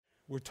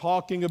We're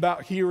talking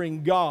about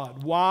hearing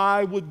God.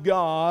 Why would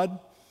God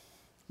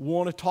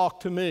want to talk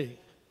to me?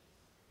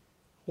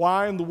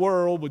 Why in the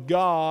world would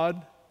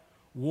God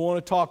want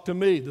to talk to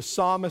me? The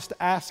psalmist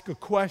asked a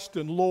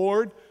question,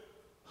 Lord,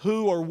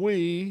 who are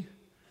we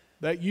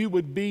that you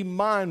would be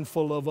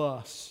mindful of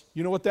us?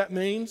 You know what that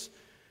means?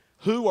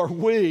 Who are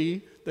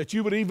we that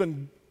you would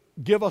even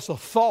give us a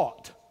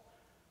thought?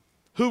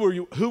 Who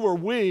are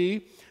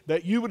we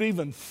that you would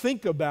even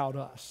think about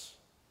us?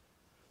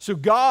 So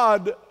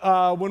God,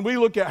 when we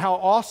look at how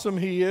awesome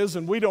He is,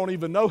 and we don't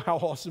even know how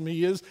awesome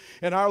He is,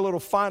 in our little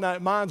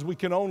finite minds, we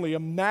can only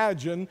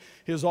imagine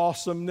His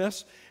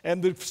awesomeness.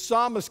 And the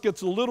psalmist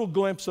gets a little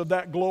glimpse of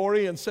that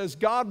glory and says,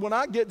 God, when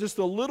I get just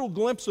a little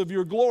glimpse of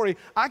your glory,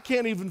 I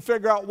can't even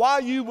figure out why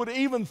you would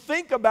even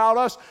think about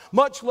us,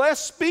 much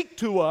less speak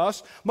to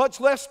us,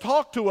 much less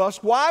talk to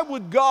us. Why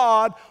would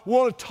God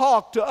want to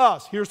talk to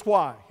us? Here's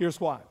why.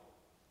 Here's why.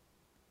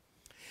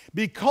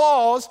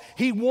 Because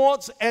He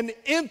wants an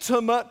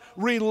intimate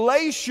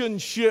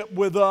relationship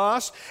with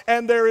us,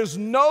 and there is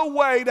no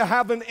way to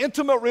have an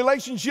intimate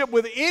relationship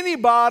with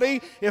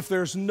anybody if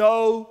there's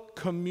no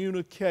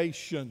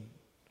communication.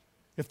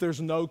 If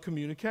there's no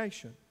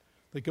communication.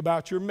 Think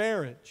about your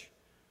marriage.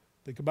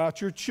 Think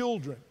about your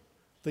children.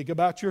 Think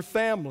about your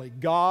family.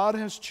 God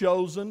has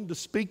chosen to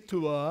speak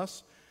to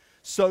us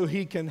so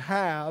He can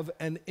have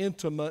an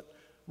intimate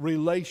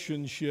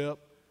relationship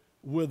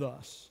with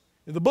us.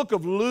 In the book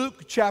of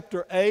Luke,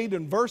 chapter 8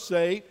 and verse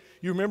 8,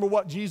 you remember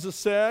what Jesus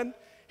said?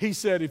 He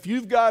said, if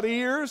you've got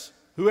ears,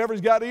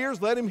 whoever's got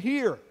ears, let him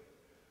hear.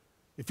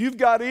 If you've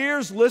got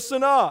ears,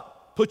 listen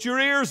up. Put your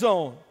ears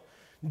on.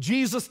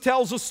 Jesus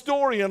tells a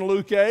story in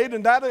Luke 8,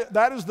 and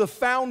that is the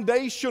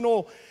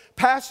foundational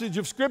passage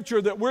of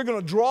Scripture that we're going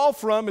to draw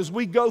from as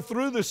we go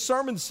through this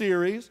sermon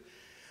series.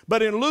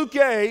 But in Luke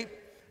 8,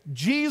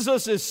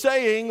 Jesus is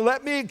saying,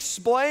 let me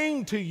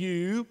explain to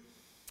you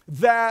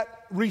that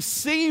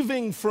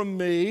receiving from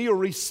me or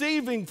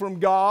receiving from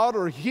God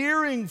or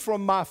hearing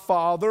from my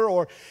Father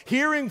or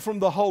hearing from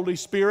the Holy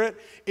Spirit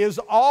is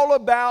all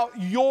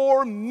about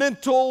your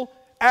mental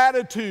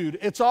attitude.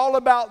 It's all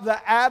about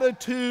the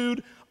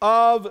attitude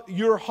of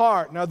your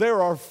heart. Now,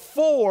 there are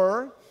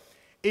four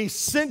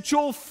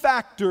essential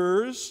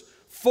factors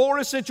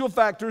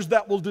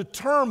that will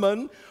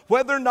determine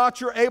whether or not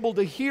you're able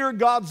to hear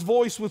God's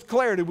voice with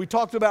clarity. We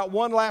talked about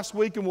one last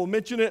week, and we'll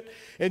mention it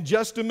in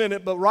just a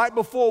minute. But right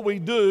before we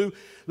do,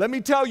 let me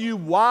tell you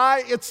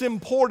why it's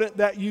important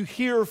that you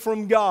hear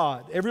from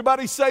God.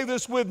 Everybody say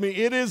this with me.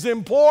 It is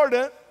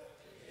important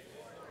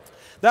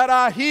that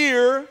I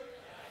hear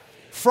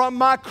from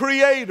my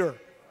Creator.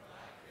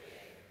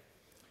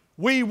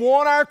 We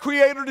want our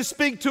Creator to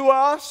speak to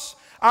us.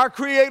 Our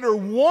Creator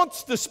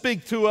wants to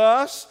speak to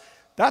us.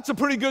 That's a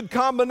pretty good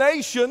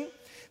combination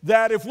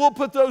that if we'll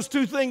put those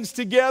two things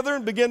together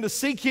and begin to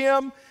seek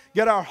Him,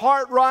 get our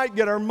heart right,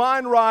 get our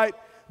mind right,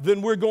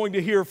 then we're going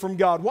to hear from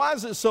God. Why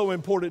is it so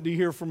important to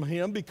hear from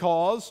Him?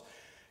 Because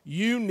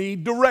you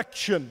need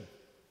direction.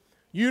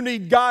 You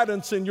need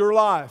guidance in your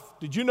life.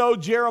 Did you know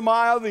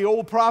Jeremiah, the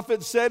old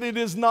prophet, said it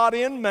is not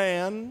in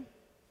man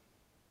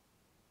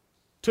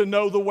to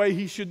know the way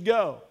he should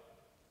go.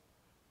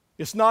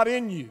 It's not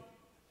in you.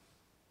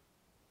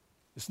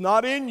 It's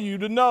not in you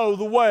to know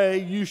the way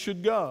you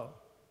should go.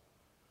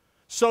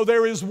 So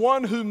there is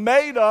one who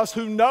made us,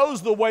 who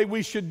knows the way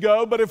we should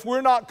go, but if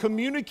we're not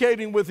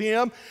communicating with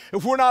Him,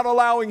 if we're not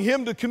allowing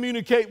Him to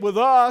communicate with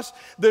us,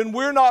 then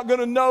we're not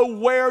going to know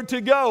where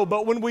to go.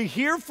 But when we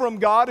hear from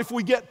God, if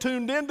we get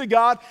tuned into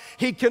God,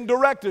 He can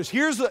direct us.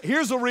 Here's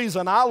a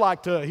reason I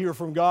like to hear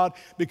from God,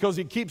 because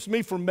He keeps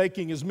me from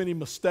making as many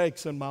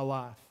mistakes in my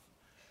life.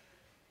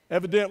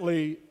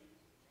 Evidently,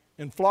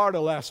 in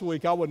Florida last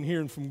week, I wasn't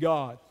hearing from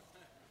God,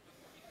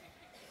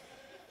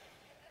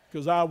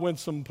 because I went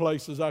some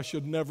places I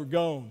should have never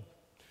gone.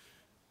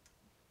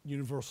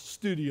 Universal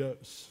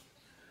Studios.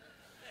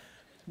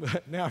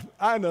 But now,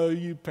 I know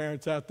you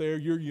parents out there,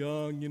 you're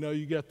young,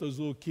 you got those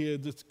little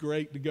kids. It's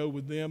great to go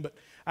with them. But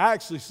I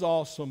actually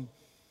saw some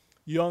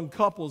young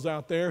couples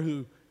out there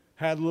who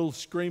had little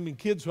screaming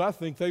kids who I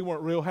think they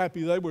weren't real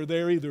happy they were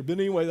there either. But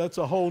anyway, that's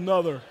a whole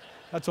nother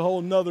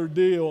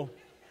deal.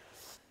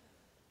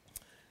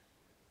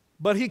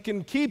 But He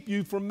can keep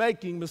you from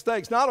making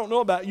mistakes. Now, I don't know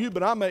about you,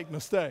 but I make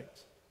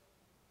mistakes.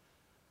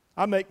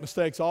 I make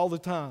mistakes all the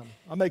time.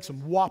 I make some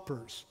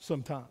whoppers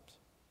sometimes.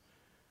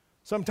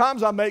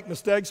 Sometimes I make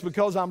mistakes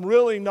because I'm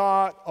really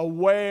not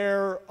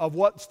aware of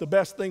what's the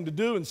best thing to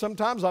do, and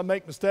sometimes I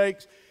make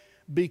mistakes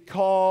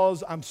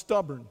because I'm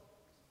stubborn.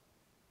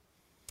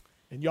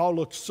 And y'all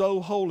look so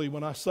holy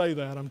when I say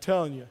that, I'm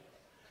telling you.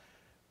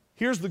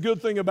 Here's the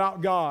good thing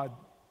about God.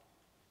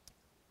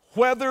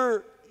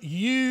 Whether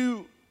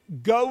you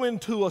go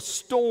into a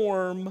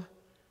storm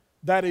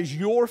that is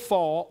your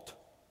fault,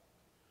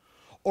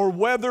 or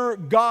whether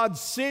God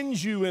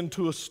sends you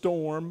into a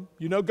storm,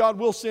 God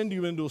will send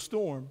you into a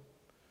storm.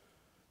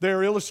 There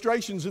are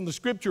illustrations in the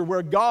Scripture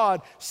where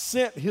God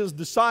sent His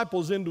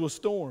disciples into a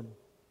storm.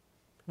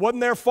 It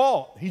wasn't their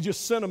fault. He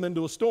just sent them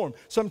into a storm.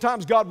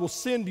 Sometimes God will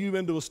send you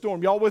into a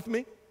storm. Y'all with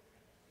me?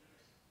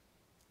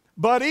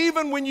 But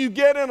even when you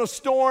get in a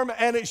storm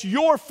and it's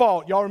your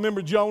fault, y'all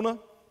remember Jonah?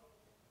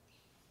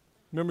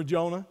 Remember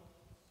Jonah?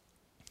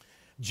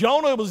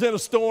 Jonah was in a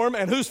storm,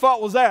 and whose fault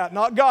was that?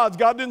 Not God's.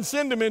 God didn't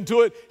send him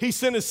into it. He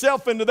sent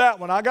himself into that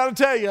one. I got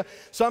to tell you,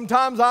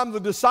 sometimes I'm the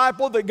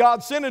disciple that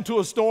God sent into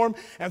a storm,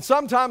 and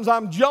sometimes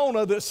I'm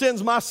Jonah that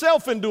sends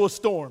myself into a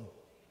storm.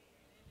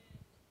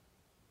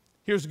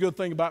 Here's the good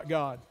thing about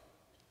God.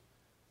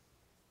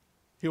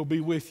 He'll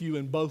be with you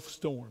in both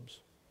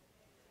storms.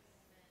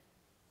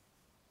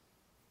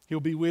 He'll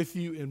be with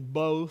you in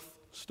both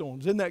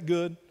storms. Isn't that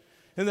good?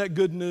 Isn't that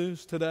good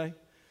news today?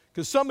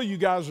 Because some of you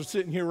guys are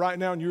sitting here right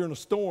now and you're in a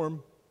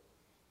storm,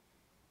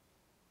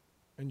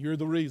 and you're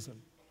the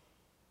reason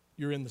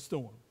you're in the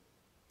storm.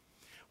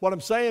 What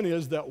I'm saying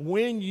is that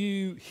when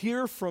you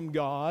hear from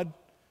God,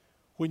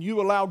 when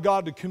you allow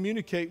God to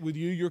communicate with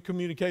you, you're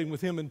communicating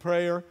with Him in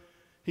prayer.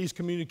 He's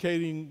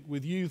communicating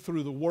with you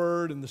through the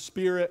Word and the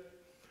Spirit.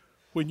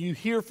 When you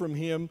hear from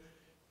Him,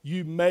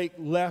 you make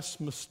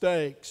less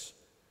mistakes.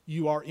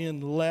 You are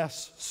in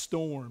less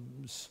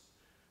storms.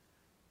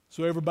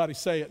 So everybody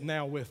say it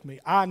now with me.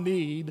 I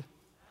need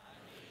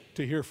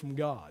to hear from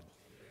God.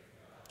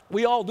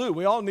 We all do.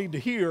 We all need to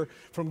hear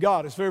from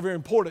God. It's very, very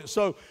important.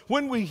 So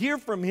when we hear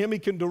from Him, He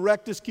can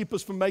direct us, keep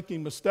us from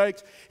making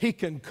mistakes. He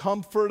can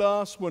comfort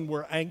us when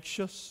we're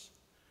anxious.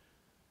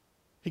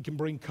 He can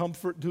bring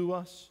comfort to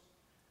us.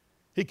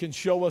 He can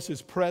show us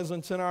His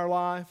presence in our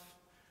life.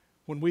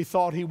 When we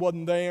thought He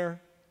wasn't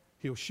there,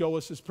 He'll show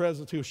us His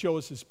presence. He'll show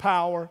us His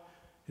power,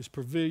 His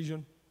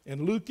provision.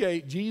 In Luke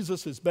 8,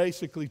 Jesus is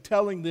basically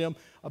telling them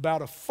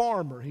about a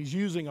farmer. He's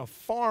using a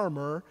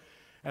farmer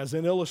as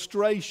an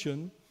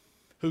illustration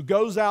who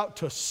goes out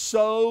to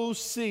sow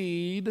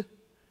seed,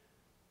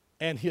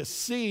 and his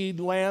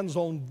seed lands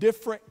on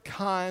different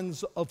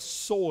kinds of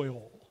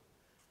soil.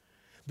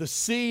 The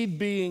seed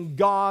being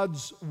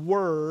God's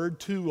word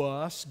to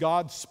us,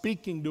 God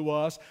speaking to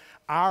us,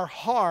 our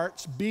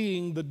hearts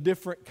being the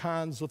different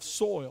kinds of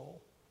soil.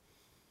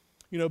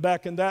 You know,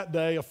 back in that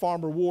day, a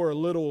farmer wore a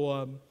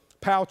little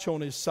pouch on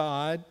his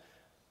side.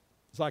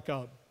 It's like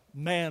a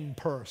man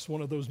purse,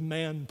 one of those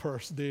man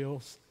purse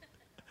deals.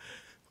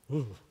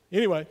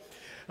 Anyway,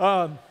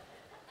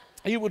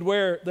 he would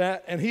wear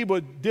that, and he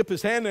would dip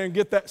his hand there and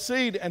get that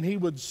seed, and he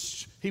would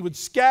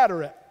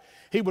scatter it.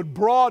 He would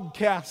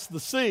broadcast the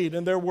seed,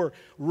 and there were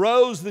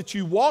rows that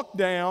you walked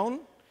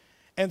down,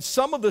 and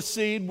some of the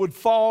seed would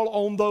fall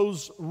on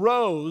those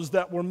rows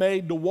that were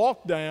made to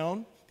walk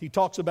down. He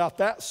talks about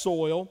that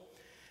soil.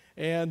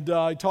 And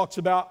he talks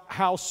about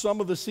how some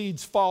of the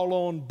seeds fall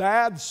on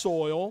bad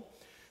soil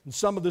and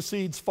some of the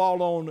seeds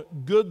fall on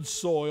good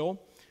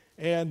soil.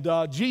 And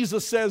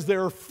Jesus says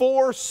there are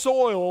 4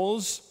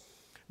 soils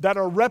that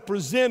are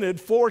represented,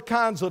 4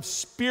 kinds of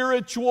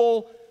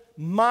spiritual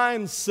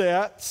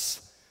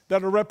mindsets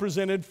that are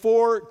represented,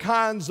 4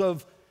 kinds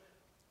of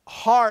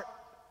heart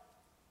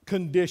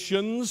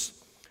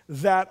conditions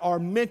that are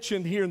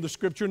mentioned here in the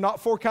Scripture.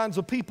 Not 4 kinds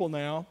of people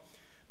now,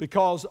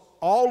 because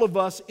all of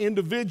us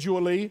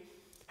individually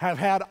have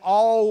had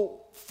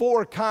all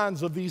 4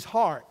 kinds of these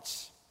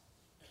hearts.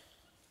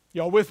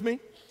 Y'all with me?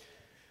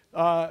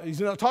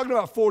 He's not talking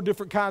about 4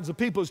 different kinds of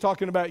people. He's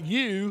talking about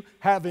you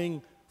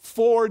having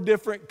 4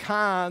 different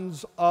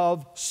kinds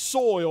of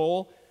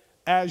soil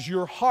as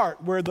your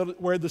heart, where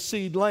the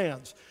seed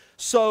lands.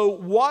 So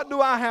what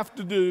do I have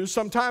to do?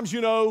 Sometimes, you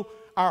know,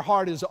 our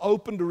heart is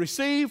open to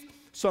receive.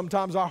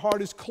 Sometimes our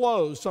heart is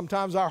closed.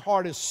 Sometimes our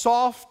heart is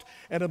soft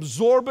and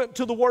absorbent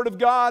to the Word of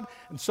God,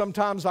 and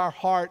sometimes our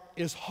heart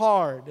is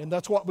hard. And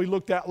that's what we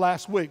looked at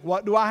last week.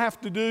 What do I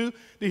have to do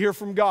to hear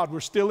from God? We're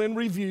still in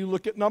review.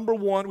 Look at number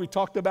 1. We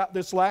talked about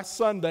this last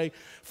Sunday.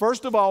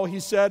 First of all,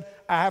 he said,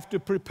 I have to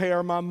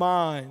prepare my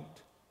mind.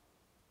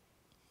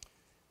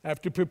 I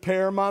have to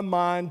prepare my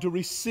mind to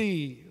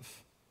receive.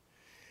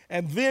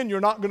 And then you're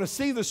not going to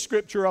see the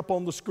scripture up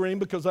on the screen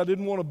because I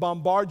didn't want to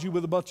bombard you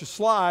with a bunch of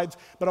slides,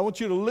 but I want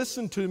you to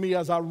listen to me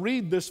as I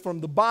read this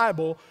from the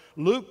Bible.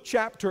 Luke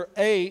chapter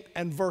 8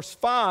 and verse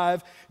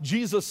 5,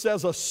 Jesus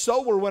says, a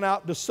sower went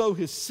out to sow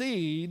his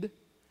seed,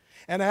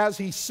 and as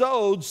he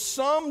sowed,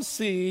 some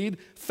seed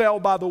fell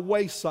by the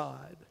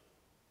wayside.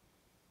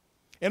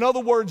 In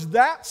other words,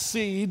 that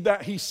seed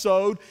that he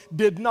sowed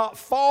did not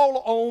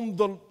fall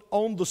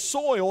on the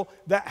soil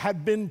that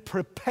had been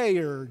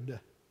prepared.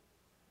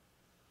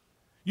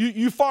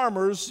 You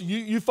farmers,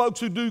 you folks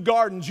who do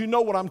gardens, you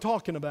know what I'm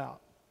talking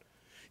about.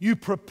 You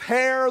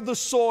prepare the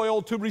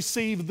soil to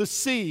receive the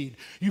seed.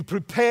 You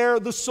prepare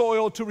the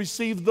soil to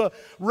receive the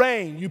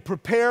rain. You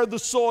prepare the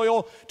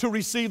soil to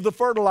receive the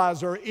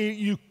fertilizer.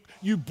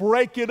 You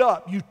break it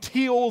up. You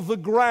till the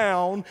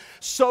ground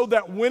so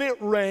that when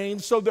it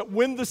rains, so that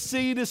when the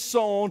seed is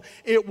sown,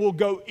 it will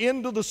go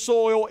into the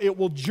soil, it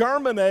will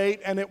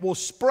germinate, and it will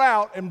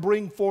sprout and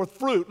bring forth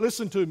fruit.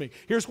 Listen to me.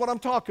 Here's what I'm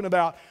talking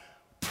about.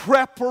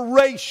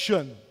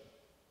 Preparation.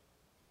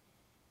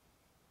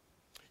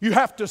 You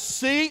have to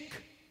seek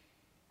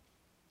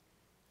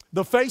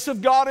the face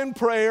of God in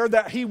prayer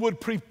that He would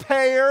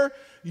prepare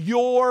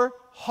your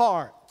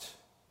heart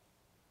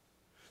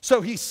So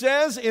he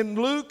says in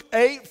Luke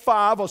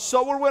 8:5, a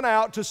sower went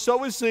out to sow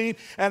his seed,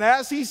 and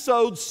as he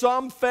sowed,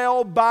 some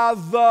fell by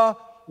the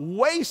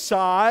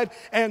wayside,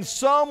 and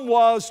some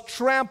was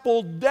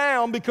trampled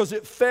down because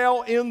it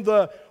fell in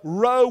the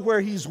row where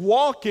he's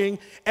walking,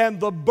 and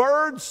the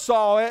birds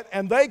saw it,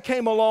 and they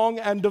came along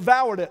and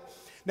devoured it.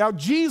 Now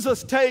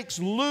Jesus takes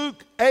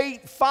Luke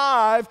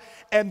 8:5,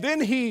 and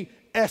then he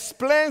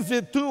explains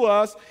it to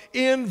us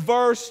in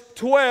verse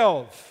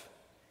 12.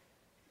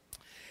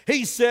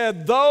 He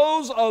said,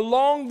 those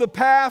along the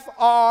path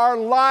are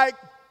like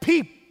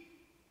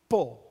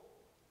people.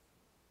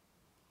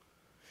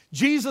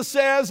 Jesus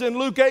says in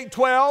Luke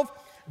 8:12,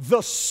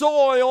 the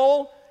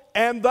soil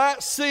and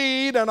that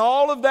seed and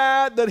all of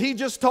that he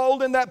just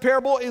told in that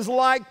parable is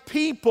like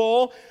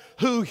people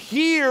who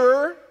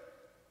hear,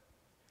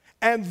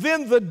 and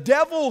then the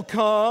devil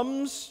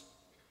comes,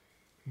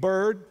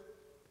 bird.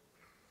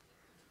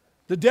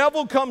 The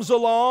devil comes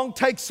along,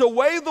 takes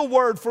away the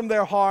word from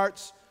their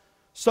hearts,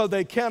 so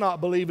they cannot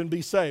believe and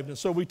be saved. And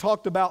so we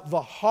talked about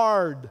the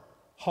hard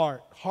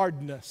heart,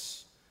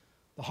 hardness,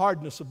 the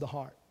hardness of the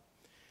heart.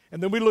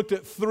 And then we looked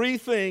at three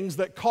things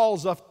that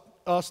cause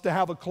us to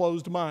have a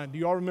closed mind. Do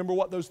you all remember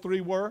what those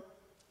three were?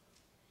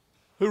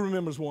 Who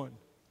remembers one?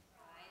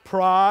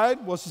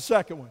 Pride. What's the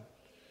second one?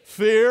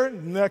 Fear.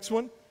 Next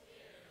one?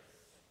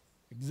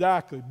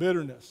 Exactly,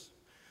 bitterness.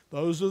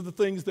 Those are the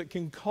things that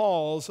can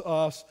cause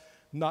us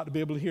not to be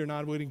able to hear. Now,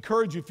 I would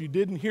encourage you, if you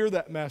didn't hear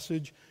that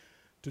message,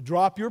 to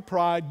drop your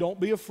pride, don't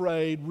be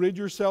afraid, rid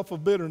yourself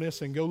of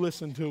bitterness, and go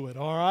listen to it,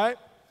 all right?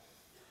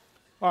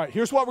 All right,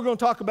 here's what we're going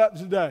to talk about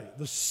today.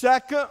 The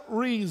second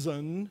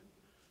reason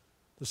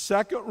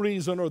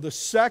or the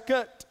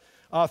second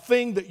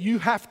thing that you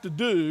have to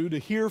do to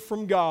hear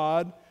from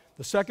God,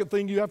 the second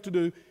thing you have to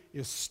do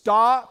is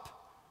stop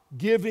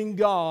giving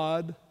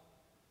God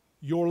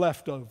your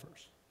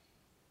leftovers.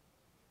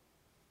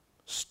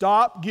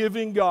 Stop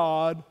giving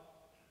God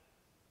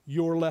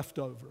your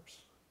leftovers.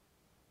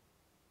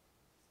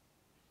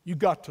 You've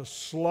got to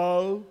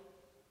slow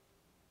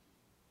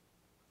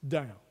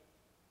down.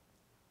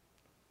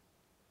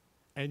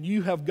 And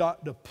you have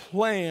got to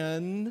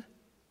plan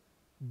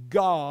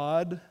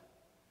God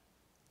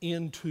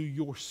into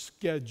your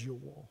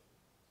schedule.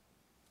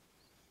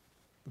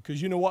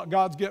 Because you know what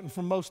God's getting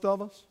from most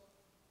of us?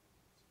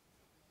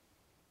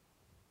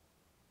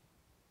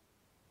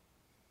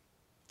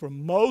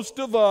 From most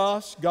of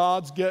us,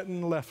 God's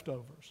getting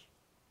leftovers.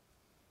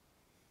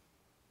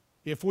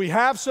 If we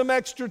have some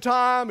extra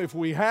time, if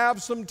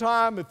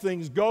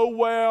things go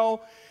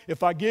well,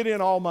 if I get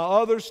in all my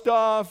other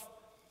stuff,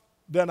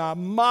 then I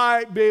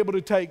might be able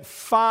to take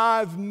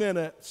 5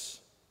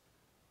 minutes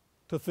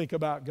to think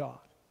about God.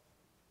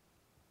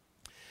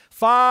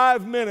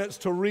 5 minutes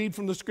to read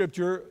from the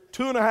Scripture,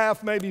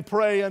 2.5 maybe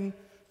praying,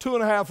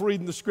 2.5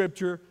 reading the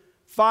Scripture,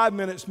 5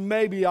 minutes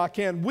maybe I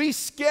can. We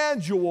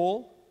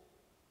schedule.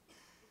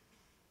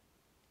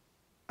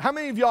 How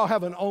many of y'all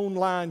have an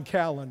online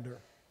calendar?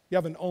 You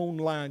have an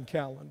online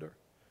calendar.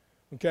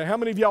 Okay, how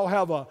many of y'all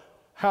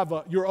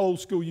have your old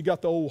school, you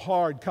got the old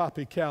hard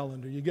copy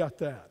calendar, you got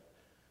that?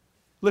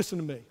 Listen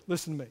to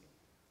me.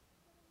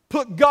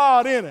 Put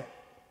God in it.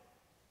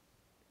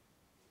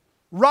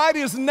 Write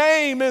His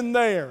name in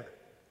there.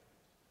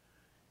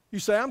 You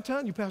say, I'm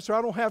telling you, Pastor,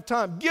 I don't have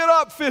time. Get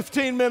up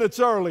 15 minutes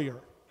earlier.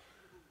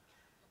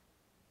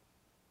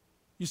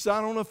 You say,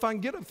 I don't know if I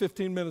can get up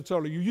 15 minutes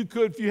earlier. You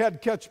could if you had to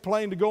catch a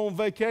plane to go on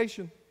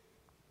vacation.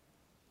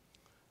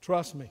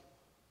 Trust me.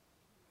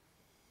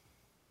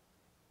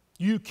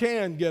 You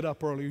can get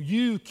up earlier.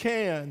 You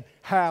can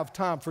have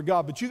time for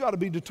God, but you got to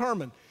be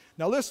determined.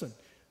 Now listen,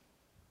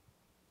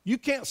 you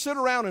can't sit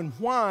around and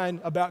whine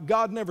about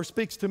God never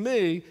speaks to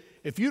me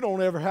if you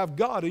don't ever have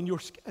God in your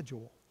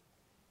schedule.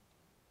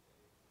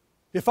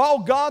 If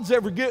all God's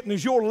ever getting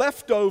is your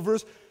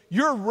leftovers,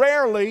 you're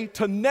rarely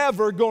to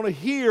never going to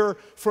hear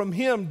from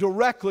Him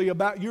directly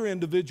about your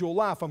individual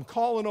life. I'm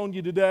calling on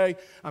you today.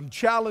 I'm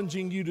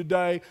challenging you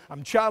today.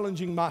 I'm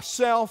challenging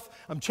myself.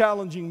 I'm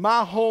challenging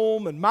my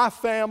home and my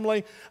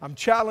family. I'm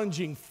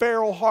challenging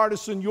Farrell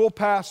Hardison, your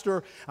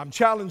pastor. I'm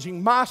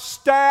challenging my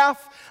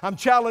staff. I'm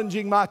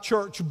challenging my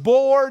church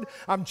board.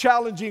 I'm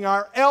challenging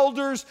our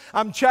elders.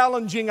 I'm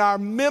challenging our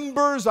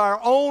members, our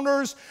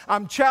owners.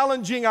 I'm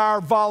challenging our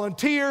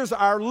volunteers,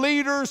 our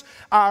leaders,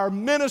 our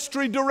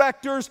ministry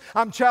directors.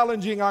 I'm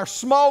challenging our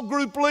small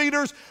group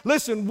leaders.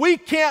 Listen, we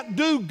can't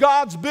do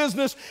God's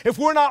business if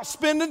we're not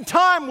spending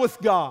time with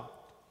God.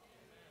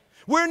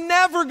 We're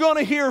never going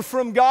to hear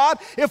from God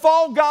if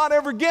all God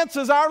ever gets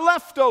is our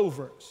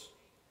leftovers.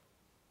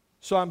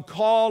 So I'm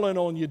calling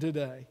on you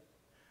today.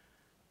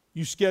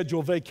 You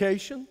schedule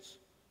vacations.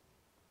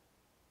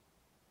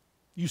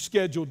 You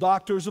schedule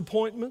doctor's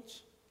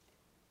appointments.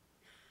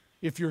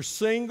 If you're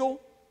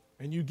single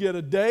and you get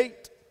a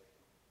date,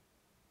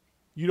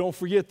 you don't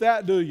forget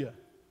that, do you?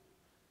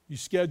 You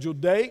schedule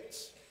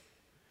dates.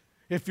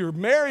 If you're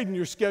married and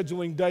you're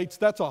scheduling dates,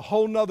 that's a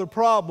whole nother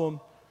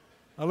problem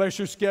unless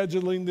you're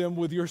scheduling them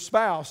with your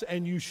spouse,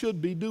 and you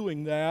should be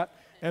doing that.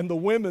 And the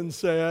women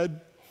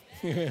said,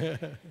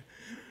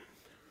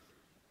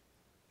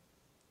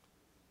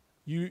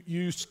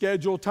 You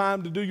schedule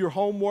time to do your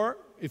homework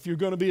if you're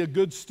going to be a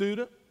good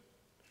student.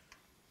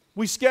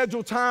 We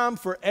schedule time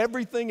for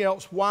everything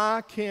else.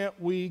 Why can't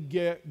we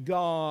get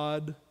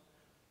God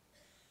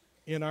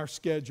in our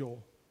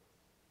schedule?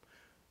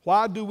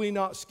 Why do we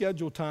not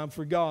schedule time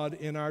for God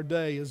in our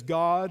day? Is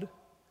God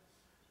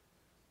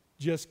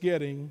just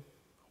getting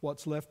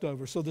what's left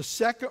over? So the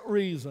second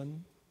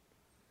reason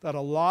that a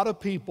lot of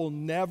people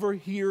never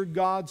hear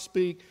God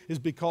speak is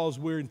because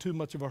we're in too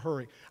much of a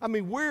hurry. I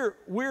mean,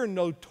 we're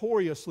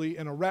notoriously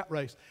in a rat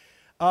race.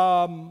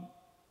 I'm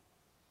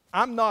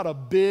not a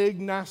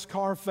big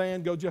NASCAR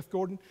fan, go Jeff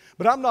Gordon,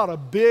 but I'm not a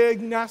big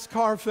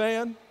NASCAR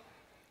fan.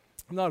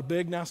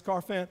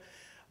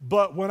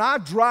 But when I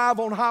drive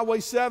on Highway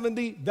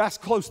 70, that's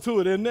close to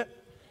it, isn't it?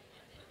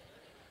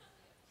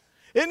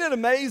 Isn't it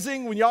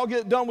amazing when y'all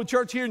get done with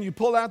church here and you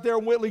pull out there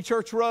on Whitley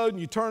Church Road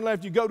and you turn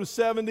left, you go to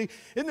 70?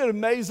 Isn't it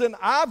amazing?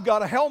 I've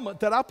got a helmet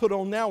that I put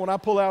on now when I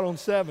pull out on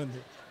 70.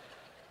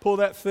 Pull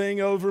that thing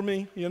over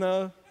me, you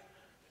know,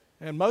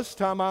 and most of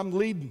the time I'm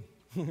leading.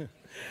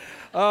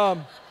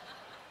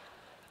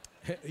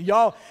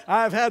 Y'all,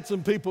 I've had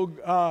some people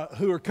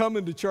who are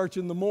coming to church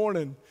in the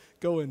morning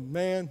going,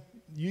 man,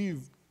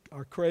 you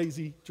are a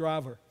crazy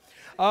driver.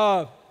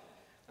 I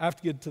have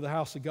to get to the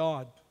house of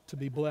God to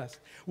be blessed.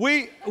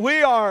 We're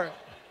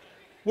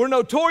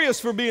notorious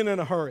for being in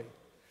a hurry.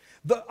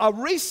 A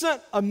recent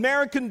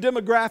American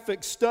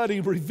demographic study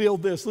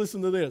revealed this.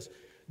 Listen to this.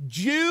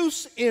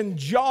 Juice in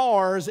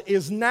jars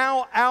is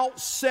now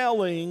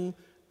outselling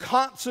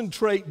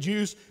concentrate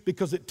juice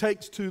because it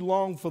takes too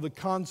long for the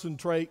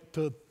concentrate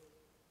to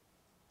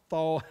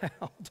thaw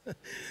out.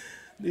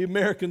 The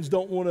Americans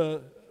don't want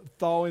to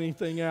thaw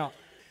anything out.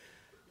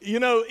 You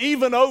know,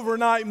 even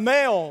overnight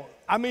mail.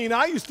 I mean,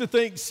 I used to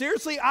think,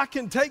 seriously, I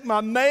can take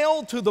my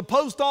mail to the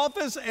post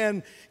office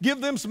and give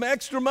them some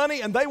extra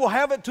money and they will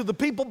have it to the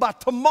people by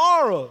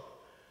tomorrow.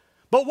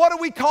 But what do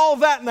we call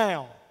that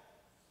now?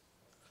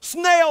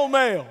 Snail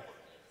mail.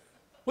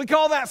 We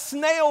call that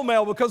snail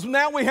mail because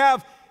now we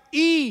have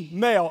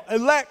email,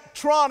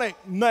 electronic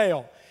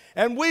mail.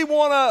 And we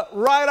want to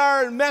write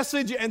our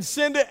message and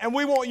send it, and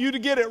we want you to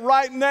get it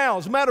right now.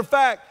 As a matter of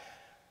fact,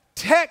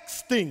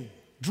 texting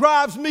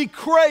drives me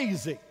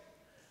crazy.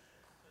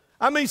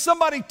 I mean,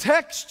 somebody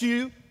texts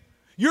you,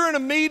 you're in a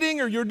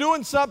meeting or you're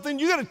doing something,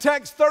 you get a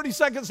text 30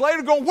 seconds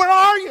later going, where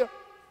are you?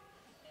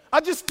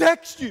 I just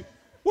text you.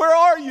 Where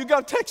are you? You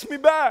got to text me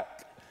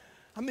back.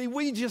 I mean,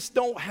 we just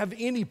don't have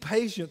any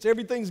patience.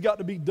 Everything's got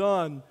to be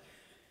done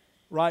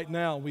right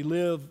now. We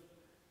live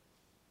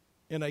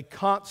in a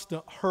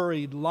constant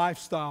hurried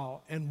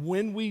lifestyle, and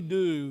when we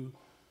do,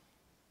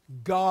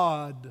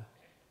 God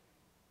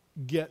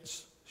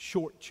gets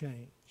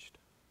shortchanged.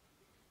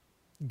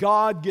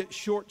 God gets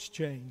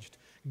shortchanged.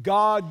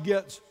 God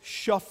gets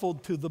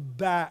shuffled to the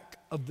back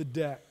of the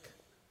deck.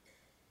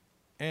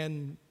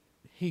 And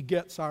He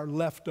gets our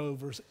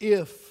leftovers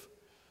if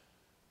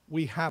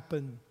we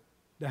happen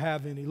to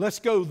have any. Let's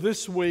go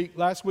this week.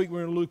 Last week we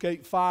were in Luke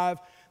 8:5.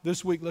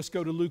 This week let's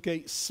go to Luke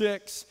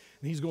 8:6.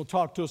 And He's going to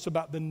talk to us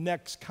about the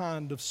next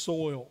kind of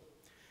soil.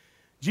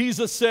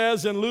 Jesus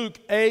says in Luke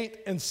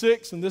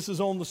 8:6, and this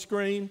is on the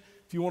screen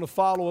if you want to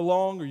follow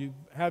along or you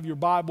have your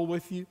Bible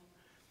with you.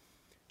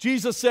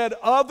 Jesus said,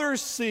 other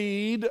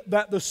seed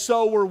that the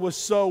sower was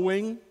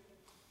sowing,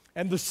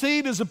 and the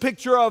seed is a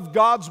picture of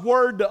God's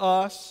word to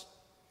us.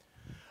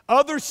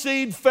 Other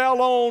seed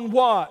fell on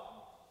what?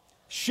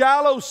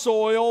 Shallow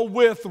soil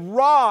with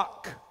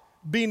rock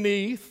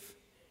beneath.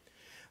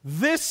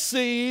 This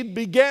seed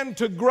began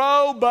to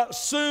grow, but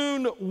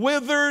soon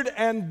withered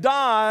and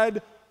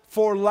died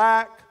for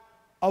lack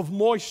of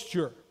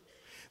moisture.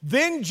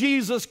 Then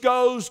Jesus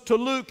goes to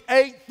Luke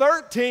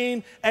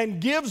 8:13 and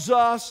gives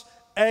us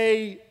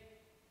an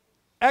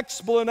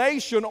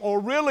explanation, or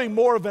really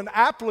more of an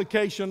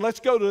application. Let's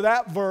go to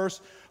that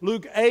verse,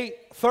 Luke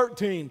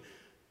 8:13.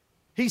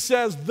 He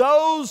says,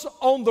 those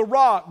on the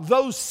rock,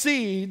 those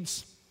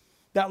seeds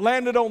that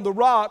landed on the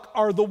rock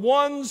are the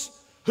ones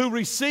who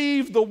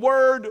received the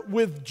word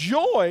with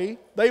joy.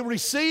 They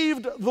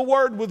received the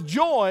word with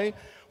joy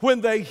when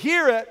they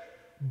hear it,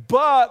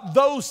 but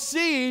those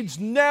seeds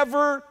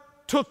never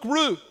took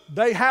root.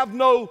 They have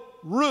no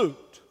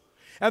root.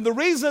 And the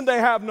reason they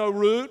have no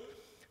root,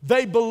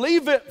 they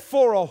believe it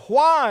for a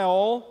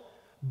while,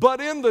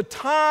 but in the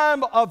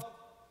time of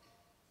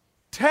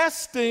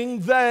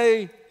testing,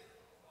 they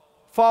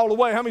fall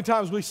away. How many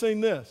times have we seen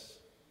this?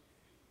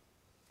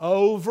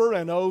 Over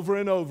and over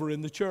and over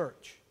in the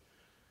church.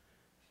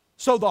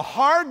 So the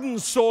hardened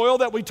soil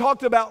that we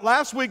talked about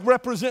last week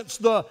represents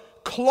the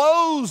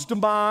closed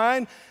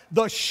mind.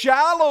 The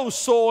shallow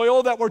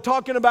soil that we're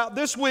talking about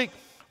this week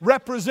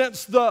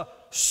represents the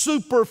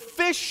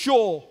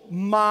superficial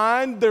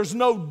mind. There's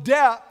no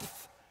depth.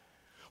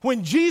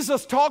 When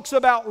Jesus talks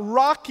about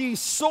rocky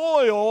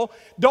soil,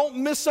 don't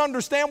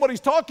misunderstand what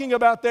He's talking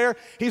about there.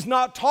 He's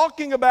not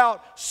talking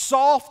about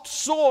soft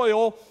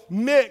soil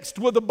mixed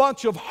with a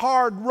bunch of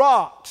hard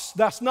rocks.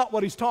 That's not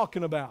what He's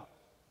talking about.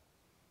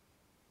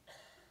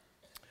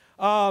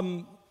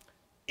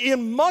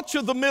 In much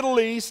of the Middle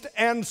East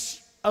and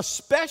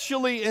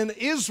especially in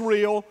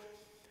Israel,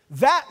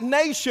 that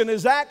nation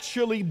is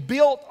actually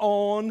built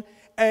on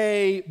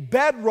a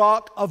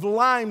bedrock of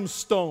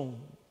limestone.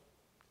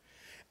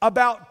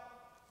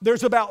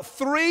 There's about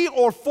 3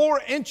 or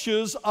 4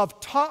 inches of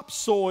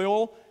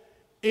topsoil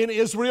in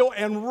Israel,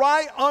 and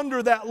right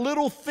under that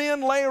little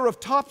thin layer of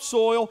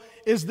topsoil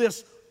is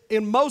this,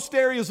 in most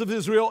areas of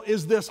Israel,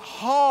 is this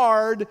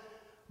hard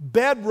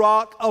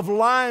bedrock of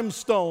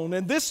limestone.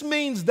 And this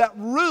means that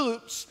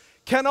roots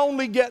can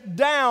only get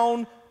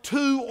down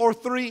 2 or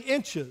 3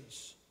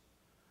 inches.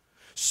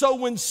 So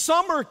when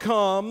summer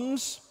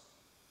comes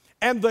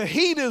and the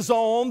heat is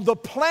on, the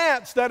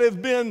plants that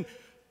have been,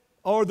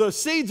 or the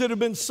seeds that have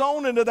been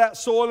sown into that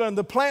soil and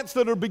the plants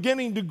that are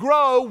beginning to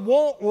grow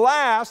won't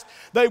last.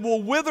 They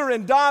will wither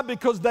and die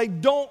because they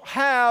don't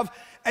have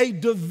a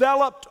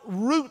developed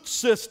root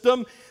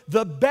system.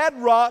 The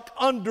bedrock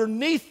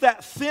underneath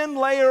that thin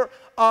layer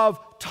of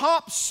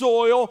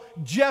topsoil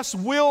just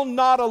will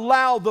not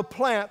allow the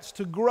plants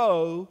to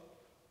grow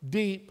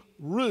deep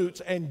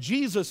roots. And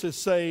Jesus is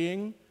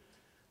saying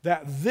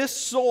that this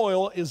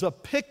soil is a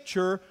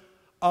picture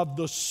of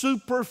the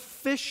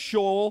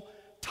superficial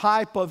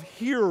type of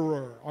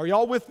hearer. Are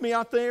y'all with me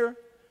out there?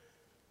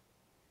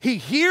 He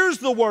hears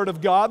the Word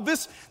of God.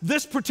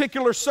 This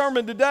particular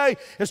sermon today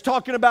is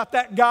talking about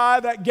that guy,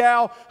 that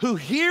gal who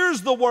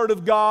hears the Word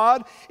of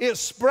God. It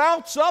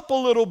sprouts up a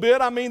little bit.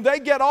 I mean, they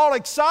get all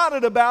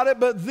excited about it,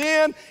 but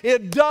then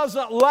it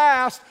doesn't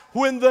last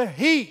when the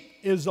heat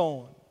is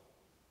on.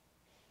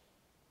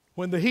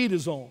 When the heat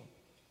is on.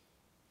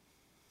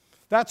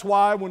 That's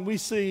why when we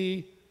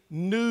see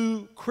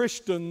new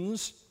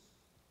Christians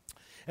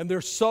and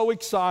they're so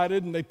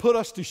excited and they put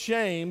us to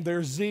shame,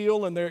 their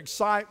zeal and their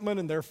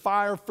excitement and their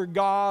fire for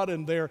God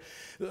and their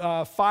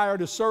fire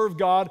to serve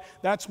God.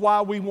 That's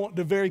why we want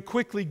to very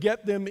quickly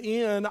get them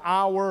in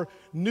our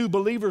new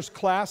believers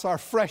class, our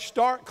fresh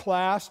start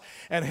class,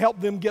 and help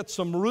them get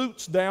some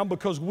roots down,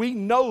 because we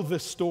know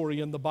this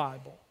story in the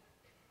Bible.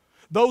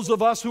 Those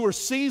of us who are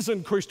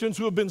seasoned Christians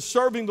who have been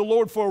serving the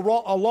Lord for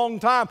a long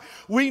time,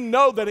 we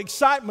know that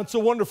excitement's a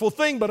wonderful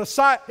thing, but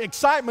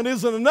excitement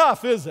isn't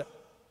enough, is it?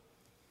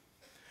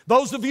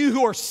 Those of you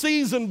who are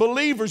seasoned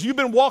believers, you've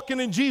been walking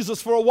in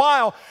Jesus for a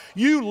while,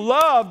 you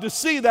love to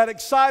see that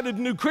excited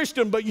new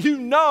Christian, but you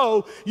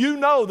know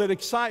that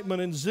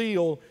excitement and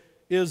zeal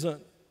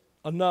isn't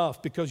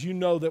enough, because you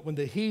know that when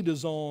the heat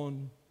is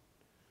on,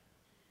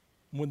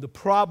 when the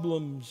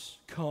problems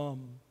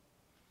come,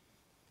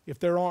 if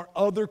there aren't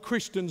other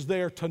Christians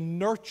there to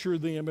nurture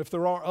them, if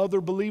there aren't other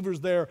believers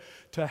there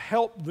to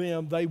help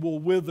them, they will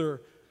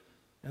wither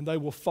and they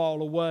will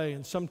fall away.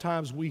 And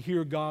sometimes we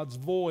hear God's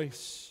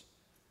voice.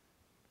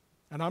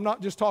 And I'm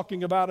not just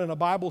talking about in a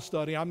Bible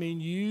study. I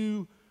mean,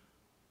 you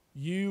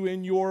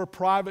in your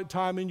private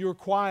time, in your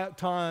quiet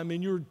time,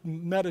 in your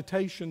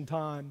meditation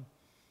time,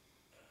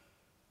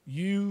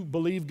 you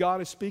believe God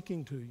is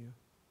speaking to you.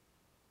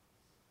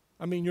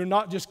 I mean, you're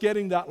not just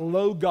getting that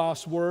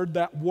Logos word,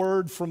 that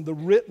word from the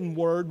written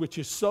word, which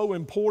is so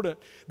important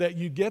that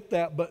you get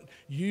that, but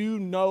you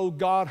know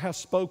God has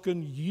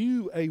spoken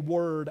you a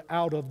word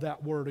out of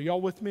that word. Are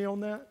y'all with me on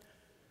that?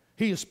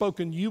 He has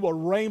spoken you a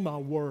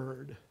rhema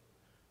word.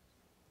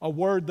 A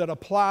word that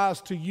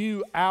applies to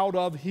you out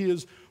of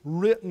His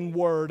written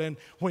word. And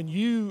when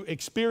you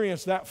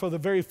experience that for the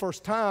very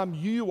first time,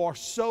 you are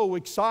so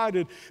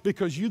excited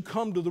because you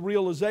come to the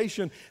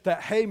realization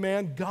that, hey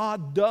man,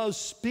 God does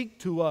speak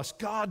to us.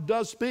 God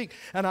does speak.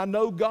 And I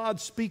know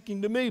God's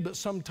speaking to me, but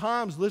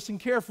sometimes, listen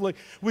carefully,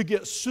 we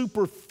get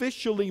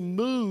superficially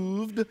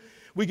moved.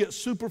 We get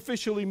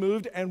superficially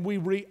moved and we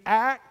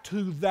react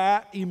to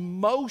that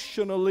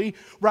emotionally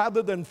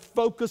rather than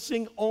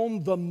focusing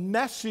on the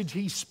message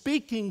He's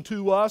speaking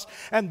to us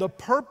and the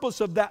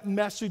purpose of that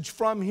message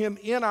from Him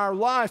in our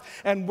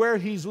life and where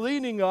He's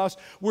leading us.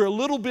 We're a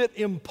little bit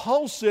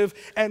impulsive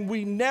and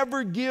we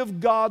never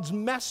give God's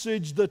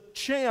message the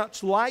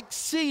chance, like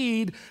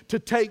seed, to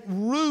take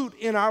root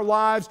in our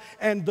lives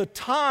and the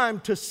time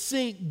to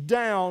sink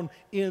down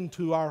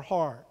into our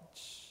heart.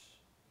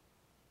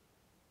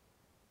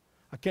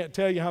 I can't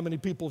tell you how many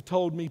people have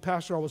told me,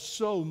 Pastor, I was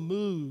so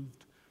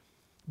moved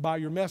by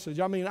your message.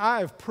 I mean,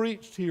 I have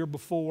preached here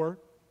before.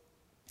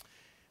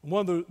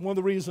 One of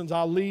the reasons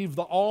I leave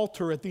the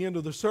altar at the end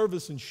of the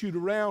service and shoot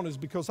around is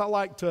because I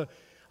like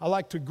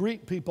to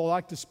greet people, I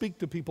like to speak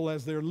to people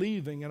as they're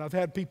leaving. And I've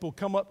had people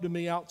come up to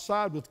me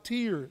outside with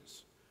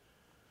tears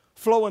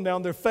flowing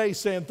down their face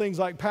saying things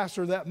like,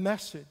 Pastor, that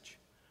message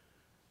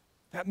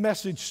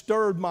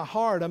stirred my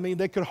heart. I mean,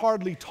 they could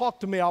hardly talk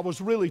to me. I was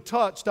really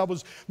touched. I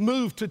was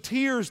moved to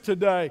tears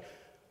today.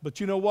 But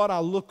you know what? I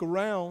look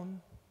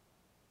around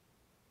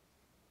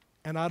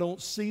and I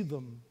don't see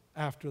them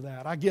after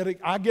that. I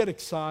get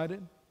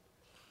excited.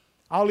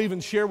 I'll even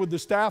share with the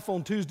staff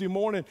on Tuesday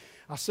morning.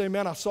 I say,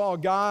 man, I saw a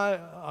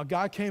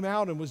guy came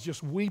out and was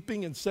just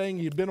weeping and saying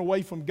he had been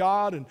away from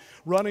God and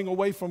running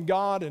away from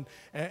God.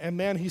 And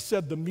man, he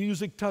said the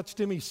music touched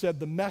him. He said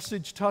the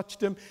message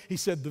touched him. He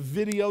said the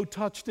video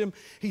touched him.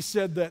 He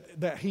said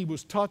that he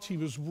was touched. He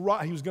was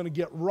right. He was going to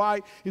get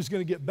right. He was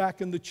going to get back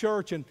in the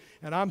church. And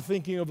I'm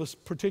thinking of a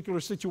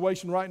particular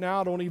situation right now.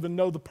 I don't even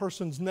know the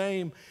person's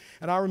name.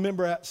 And I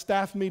remember at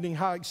staff meeting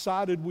how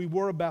excited we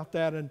were about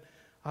that. And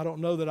I don't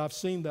know that I've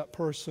seen that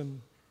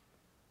person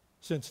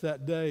since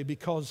that day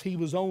because he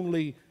was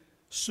only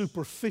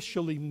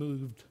superficially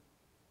moved.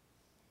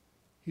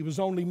 He was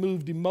only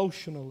moved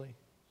emotionally.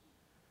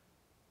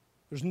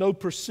 There's no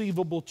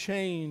perceivable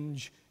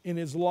change in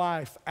his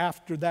life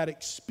after that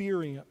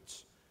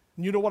experience.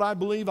 And you know what I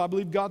believe? I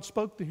believe God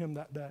spoke to him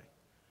that day.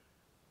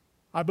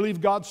 I believe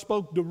God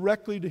spoke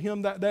directly to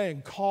him that day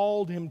and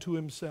called him to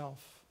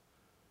himself.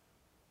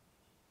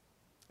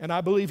 And I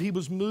believe he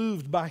was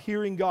moved by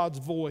hearing God's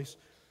voice.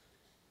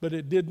 But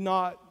he did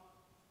not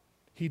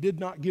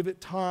give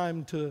it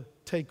time to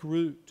take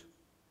root.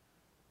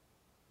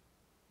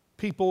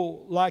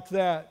 People like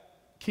that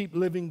keep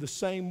living the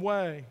same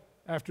way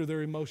after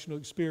their emotional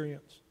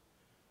experience.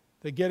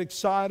 They get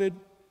excited,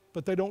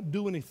 but they don't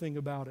do anything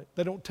about it.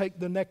 They don't take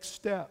the next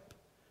step.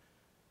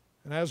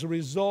 And as a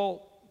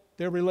result,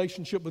 their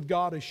relationship with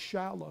God is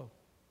shallow.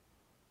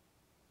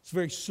 It's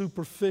very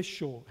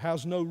superficial,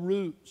 has no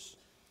roots.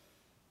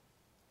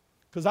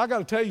 Because I got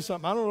to tell you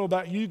something, I don't know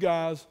about you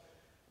guys,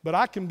 but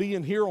I can be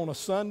in here on a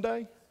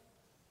Sunday,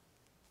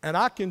 and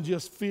I can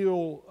just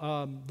feel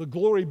the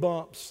glory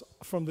bumps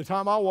from the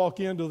time I walk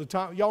in to the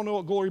time. Y'all know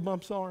what glory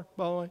bumps are,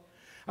 by the way?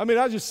 I mean,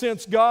 I just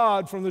sense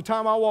God from the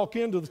time I walk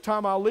in to the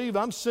time I leave.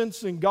 I'm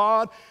sensing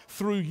God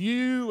through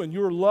you and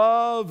your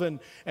love and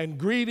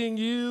greeting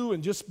you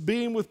and just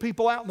being with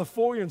people out in the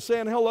foyer and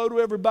saying hello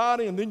to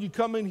everybody. And then you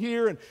come in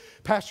here and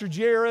Pastor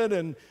Jared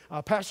and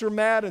Pastor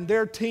Matt and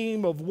their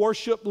team of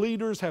worship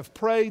leaders have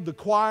prayed. The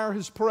choir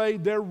has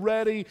prayed. They're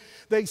ready.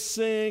 They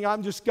sing.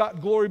 I've just got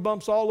glory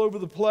bumps all over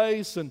the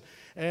place. And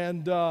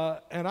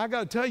I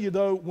got to tell you,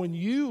 though, when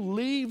you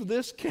leave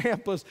this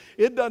campus,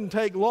 it doesn't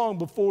take long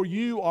before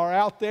you are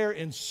out there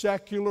in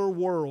secular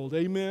world.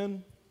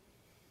 Amen?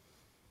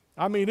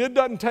 I mean, it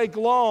doesn't take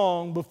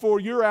long before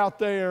you're out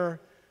there,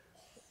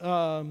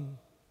 and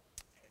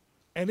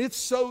it's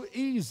so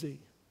easy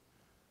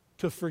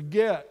to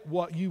forget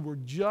what you were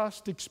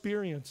just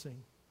experiencing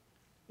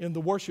in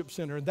the worship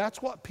center. And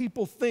that's what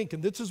people think,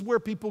 and this is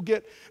where people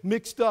get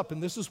mixed up,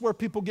 and this is where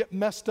people get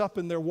messed up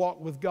in their walk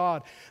with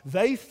God.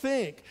 They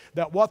think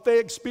that what they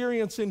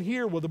experience in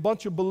here with a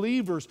bunch of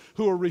believers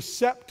who are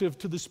receptive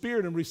to the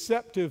Spirit and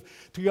receptive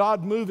to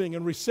God moving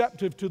and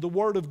receptive to the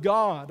Word of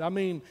God. I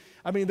mean,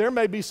 there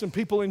may be some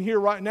people in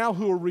here right now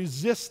who are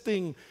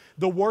resisting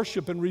the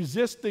worship and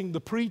resisting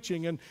the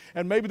preaching, and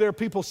maybe there are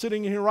people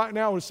sitting in here right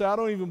now who say, I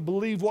don't even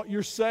believe what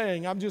you're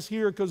saying. I'm just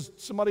here because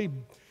somebody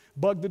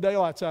bugged the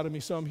daylights out of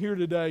me, so I'm here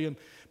today.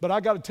 But I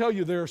got to tell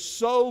you, there are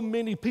so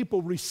many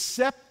people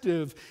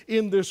receptive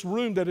in this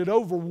room that it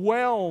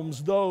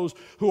overwhelms those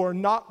who are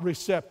not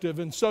receptive.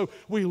 And so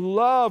we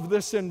love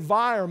this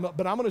environment,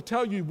 but I'm going to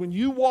tell you, when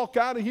you walk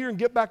out of here and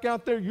get back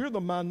out there, you're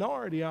the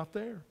minority out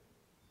there.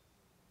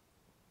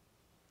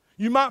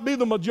 You might be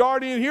the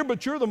majority in here,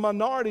 but you're the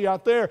minority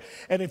out there.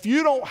 And if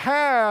you don't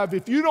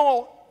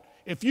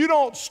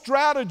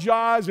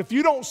strategize, if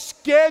you don't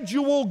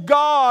schedule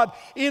God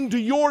into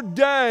your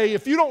day,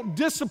 if you don't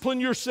discipline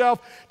yourself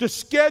to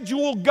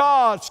schedule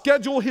God,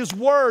 schedule His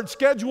Word,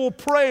 schedule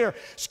prayer,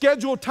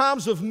 schedule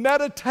times of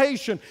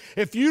meditation,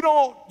 if you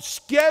don't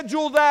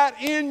schedule that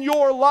in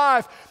your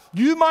life,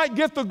 you might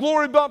get the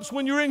glory bumps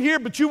when you're in here,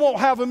 but you won't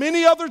have them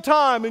any other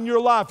time in your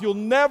life. You'll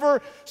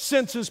never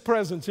sense His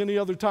presence any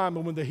other time.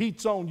 And when the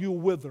heat's on, you'll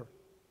wither.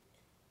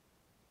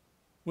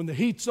 When the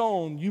heat's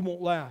on, you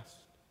won't last.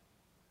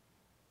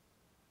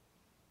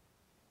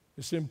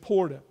 It's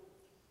important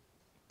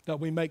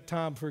that we make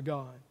time for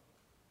God.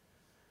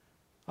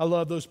 I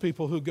love those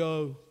people who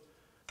go,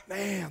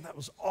 man, that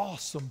was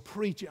awesome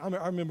preaching.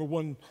 I remember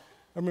one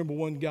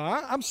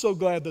guy. I'm so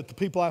glad that the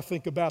people I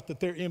think about, that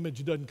their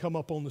image doesn't come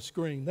up on the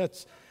screen.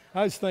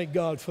 I just thank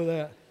God for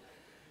that.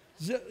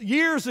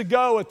 Years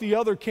ago at the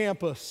other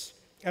campus,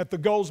 at the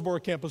Goldsboro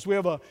campus, we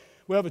have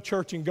a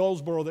church in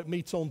Goldsboro that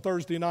meets on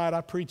Thursday night. I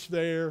preach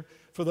there.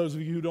 For those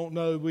of you who don't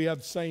know, we have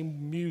the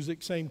same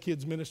music, same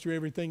kids ministry,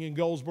 everything in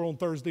Goldsboro on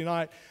Thursday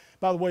night.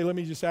 By the way, let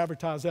me just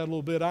advertise that a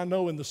little bit. I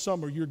know in the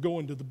summer you're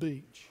going to the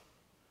beach.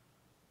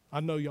 I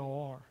know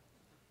y'all are.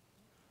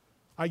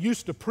 I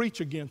used to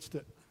preach against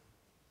it,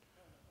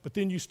 but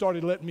then you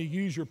started letting me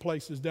use your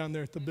places down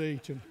there at the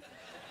beach, and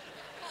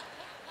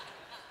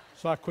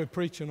so I quit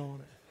preaching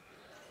on it.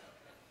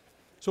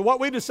 So what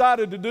we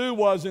decided to do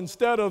was,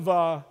 instead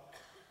of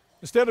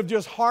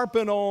just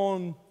harping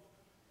on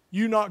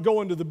you not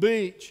going to the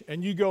beach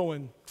and you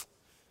going,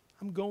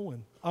 I'm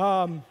going.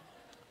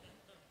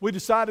 We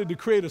decided to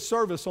create a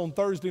service on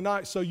Thursday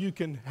night so you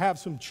can have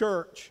some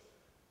church,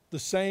 the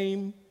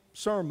same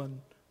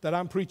sermon that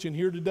I'm preaching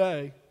here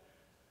today,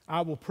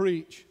 I will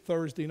preach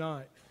Thursday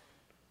night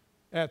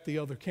at the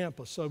other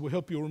campus. So we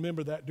hope you'll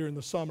remember that during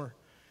the summer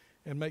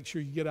and make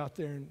sure you get out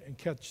there and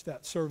catch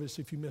that service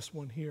if you miss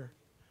one here.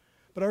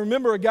 But I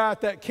remember a guy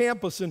at that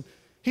campus, and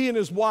he and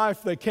his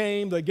wife, they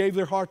came, they gave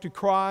their heart to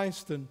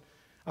Christ, and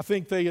I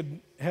think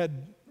they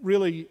had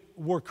really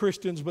were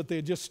Christians, but they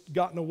had just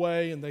gotten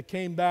away, and they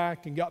came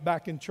back and got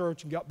back in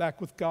church and got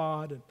back with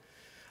God. And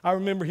I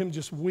remember him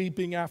just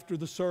weeping after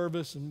the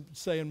service and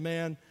saying,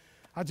 man,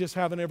 I just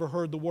haven't ever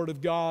heard the Word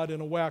of God in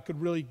a way I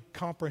could really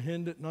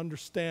comprehend it and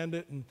understand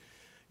it. And,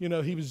 you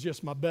know, he was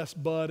just my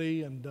best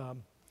buddy, and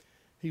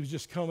he was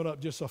just coming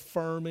up just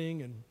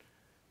affirming. And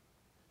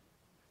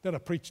then I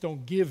preached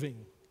on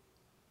giving.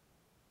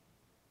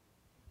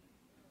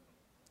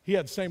 He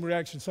had the same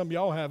reaction some of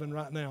y'all having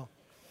right now,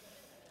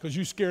 because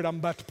you're scared I'm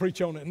about to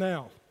preach on it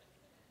now.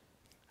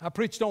 I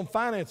preached on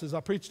finances. I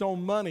preached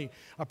on money.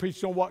 I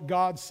preached on what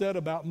God said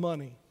about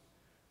money.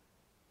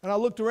 And I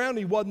looked around,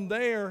 he wasn't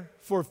there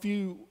for a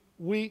few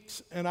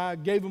weeks, and I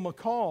gave him a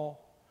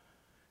call.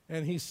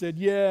 And he said,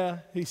 yeah,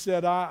 he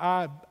said,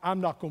 I'm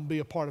not going to be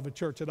a part of a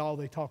church that all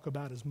they talk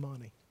about is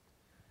money.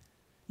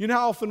 You know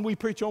how often we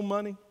preach on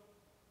money? You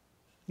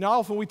know how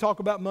often we talk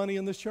about money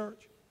in this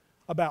church?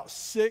 About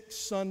 6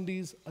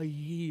 Sundays a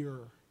year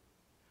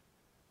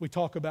we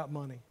talk about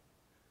money.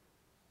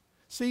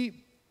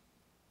 See,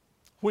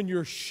 when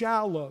you're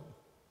shallow,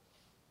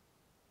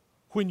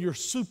 when you're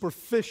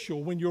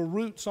superficial, when your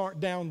roots aren't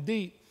down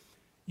deep,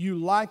 you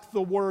like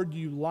the word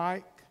you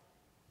like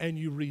and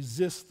you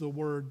resist the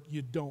word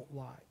you don't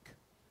like.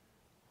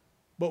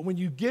 But when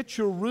you get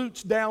your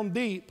roots down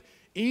deep,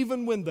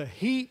 even when the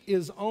heat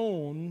is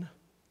on,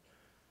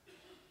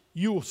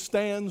 you will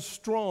stand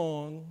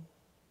strong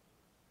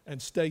and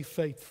stay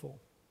faithful.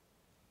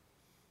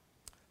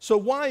 So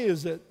why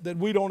is it that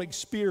we don't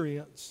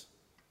experience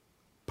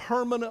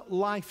permanent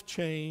life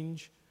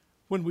change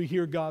when we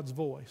hear God's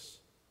voice?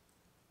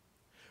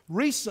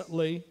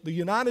 Recently, the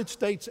United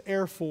States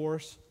Air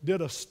Force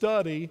did a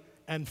study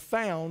and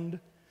found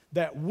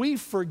that we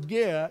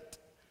forget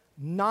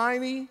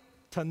 90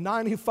 to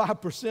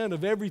 95%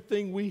 of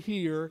everything we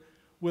hear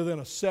within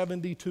a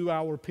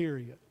 72-hour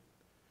period.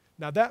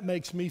 Now that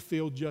makes me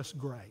feel just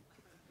great.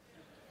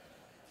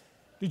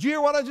 Did you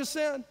hear what I just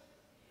said?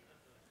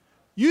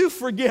 You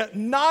forget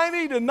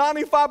 90 to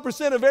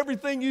 95% of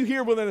everything you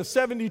hear within a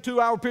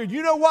 72-hour period.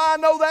 You know why I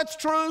know that's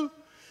true?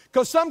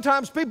 Because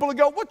sometimes people will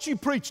go, what you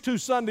preached 2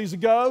 Sundays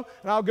ago?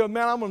 And I'll go,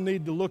 man, I'm going to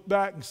need to look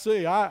back and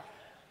see. I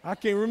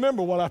can't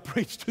remember what I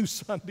preached 2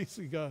 Sundays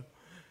ago.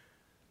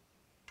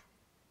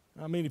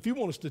 I mean, if you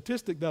want a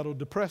statistic that'll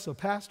depress a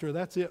pastor,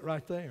 that's it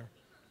right there.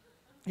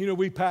 You know,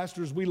 we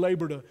pastors, we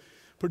labor to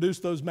produce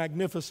those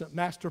magnificent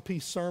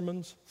masterpiece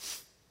sermons,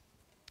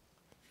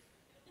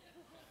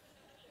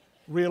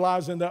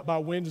 realizing that by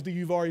Wednesday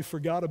you've already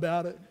forgot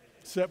about it,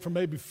 except for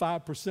maybe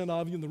 5%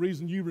 of you. And the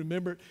reason you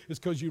remember it is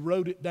because you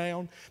wrote it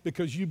down,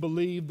 because you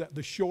believe that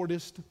the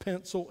shortest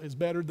pencil is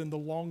better than the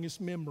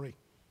longest memory.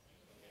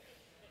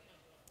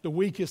 The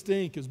weakest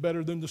ink is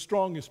better than the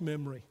strongest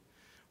memory.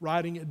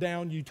 Writing it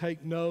down, you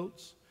take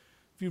notes.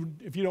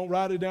 If you don't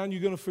write it down,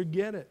 you're going to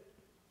forget it.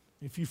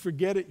 If you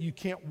forget it, you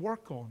can't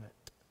work on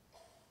it.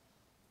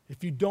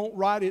 If you don't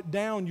write it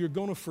down, you're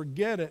going to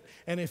forget it.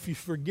 And if you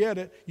forget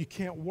it, you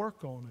can't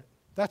work on it.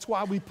 That's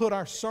why we put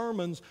our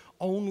sermons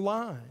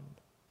online,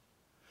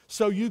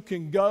 so you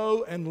can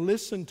go and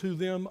listen to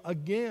them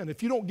again.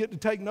 If you don't get to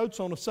take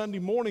notes on a Sunday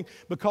morning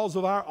because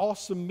of our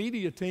awesome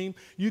media team,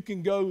 you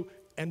can go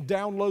and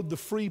download the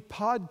free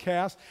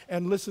podcast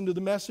and listen to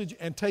the message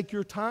and take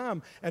your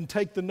time and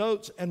take the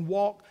notes and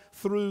walk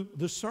through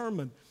the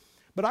sermon.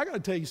 But I got to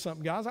tell you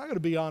something, guys. I got to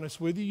be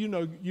honest with you.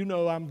 You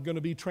know I'm going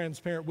to be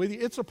transparent with you.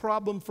 It's a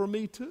problem for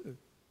me too.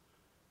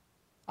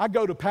 I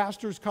go to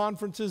pastors'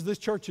 conferences. This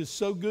church is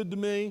so good to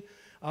me.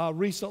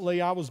 Recently,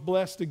 I was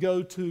blessed to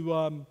go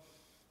to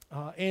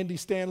Andy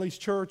Stanley's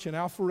church in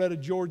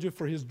Alpharetta, Georgia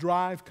for his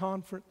Drive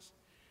conference.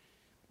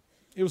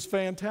 It was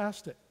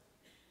fantastic.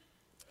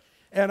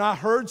 And I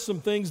heard some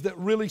things that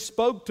really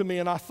spoke to me,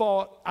 and I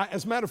thought,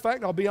 as a matter of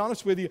fact, I'll be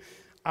honest with you,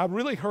 I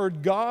really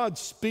heard God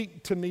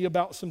speak to me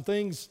about some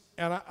things,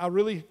 and I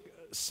really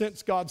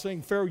sensed God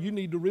saying, Pharaoh, you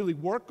need to really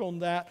work on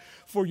that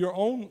for your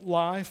own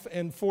life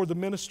and for the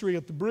ministry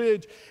at the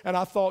Bridge. And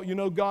I thought, you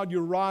know, God,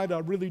 you're right. I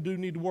really do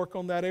need to work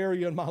on that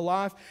area in my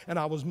life. And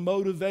I was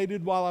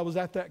motivated while I was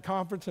at that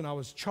conference, and I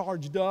was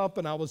charged up,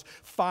 and I was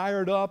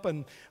fired up.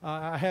 And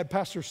I had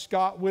Pastor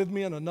Scott with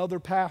me and another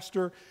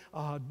pastor,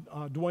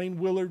 Dwayne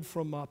Willard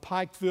from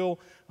Pikeville,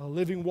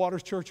 Living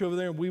Waters Church over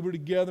there, and we were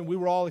together, and we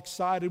were all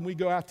excited. We'd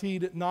go out to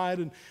eat at night,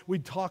 and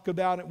we'd talk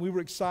about it, and we were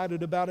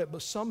excited about it.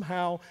 But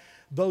somehow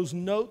those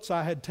notes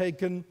I had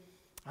taken,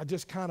 I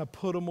just kind of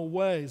put them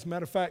away. As a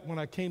matter of fact, when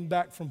I came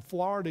back from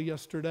Florida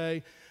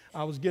yesterday,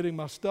 I was getting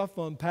my stuff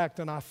unpacked,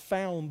 and I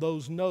found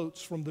those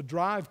notes from the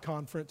Drive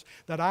conference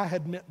that I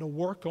had meant to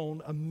work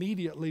on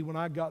immediately when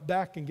I got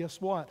back. And guess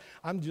what?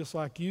 I'm just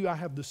like you. I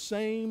have the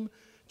same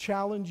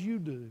challenge you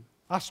do.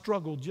 I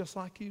struggle just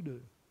like you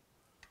do.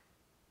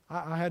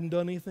 I hadn't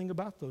done anything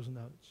about those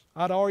notes.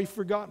 I'd already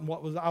forgotten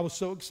what I was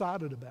so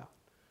excited about.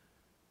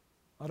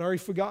 I'd already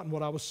forgotten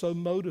what I was so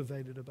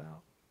motivated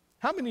about.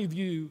 How many of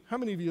you,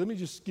 let me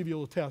just give you a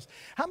little test.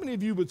 How many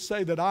of you would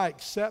say that I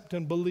accept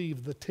and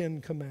believe the 10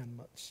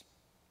 Commandments?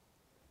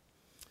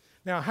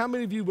 Now, how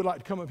many of you would like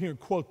to come up here and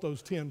quote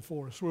those 10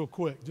 for us real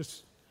quick?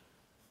 Just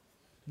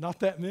not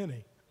that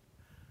many.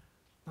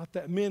 Not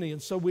that many.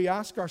 And so we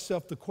ask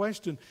ourselves the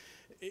question,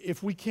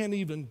 if we can't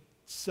even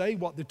say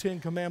what the 10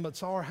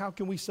 Commandments are, how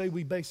can we say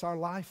we base our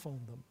life on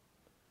them?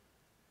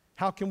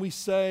 How can we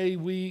say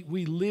we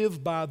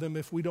live by them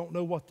if we don't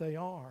know what they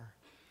are?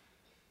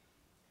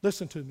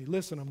 Listen to me.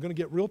 Listen, I'm going to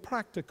get real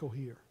practical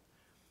here.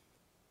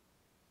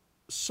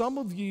 Some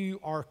of you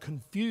are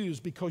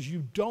confused because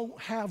you don't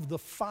have the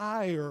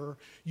fire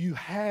you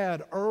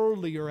had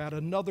earlier at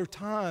another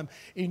time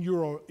in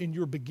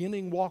your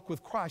beginning walk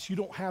with Christ. You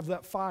don't have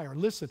that fire.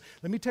 Listen,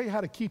 let me tell you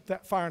how to keep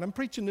that fire. And I'm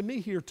preaching to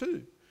me here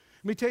too.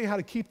 Let me tell you how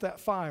to keep that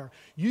fire.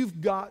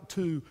 You've got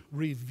to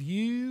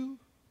review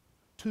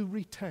to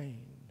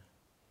retain.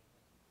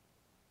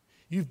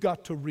 You've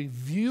got to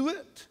review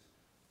it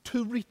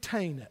to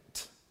retain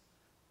it.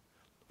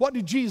 What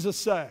did Jesus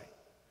say?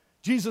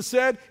 Jesus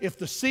said, if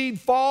the seed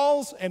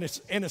falls and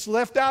it's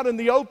left out in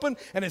the open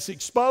and it's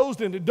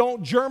exposed and it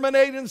don't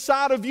germinate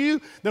inside of you,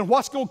 then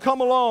what's going to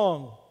come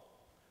along?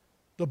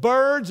 The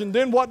birds, and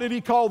then what did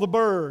he call the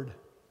bird?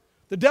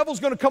 The devil's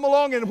going to come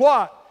along and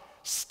what?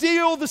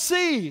 Steal the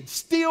seed.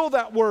 Steal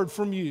that word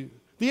from you.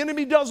 The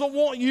enemy doesn't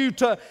want you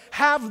to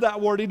have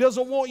that word. He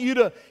doesn't want you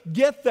to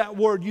get that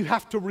word. You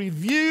have to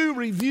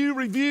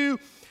review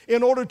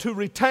in order to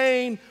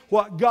retain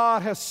what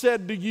God has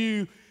said to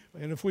you.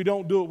 And if we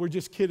don't do it, we're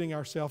just kidding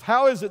ourselves.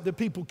 How is it that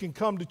people can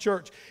come to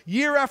church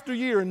year after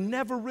year and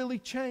never really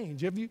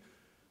change?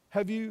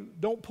 Have you,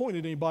 don't point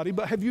at anybody,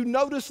 but have you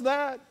noticed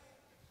that?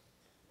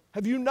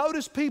 Have you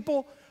noticed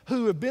people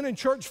who have been in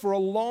church for a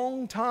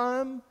long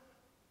time,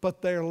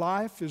 but their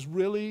life is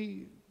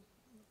really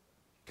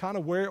kind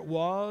of where it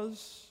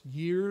was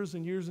years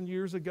and years and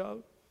years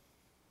ago?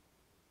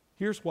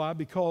 Here's why: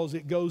 because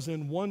it goes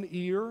in one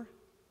ear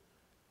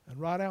and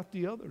right out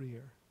the other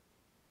ear.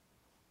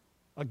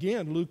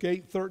 Again, Luke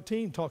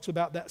 8:13 talks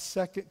about that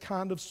second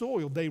kind of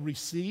soil. They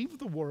received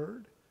the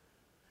word.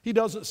 He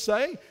doesn't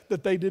say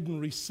that they didn't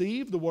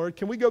receive the word.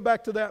 Can we go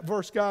back to that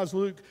verse, guys?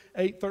 Luke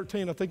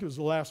 8:13. I think it was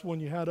the last one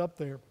you had up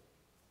there.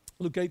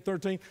 Luke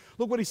 8:13.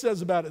 Look what he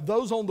says about it.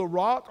 Those on the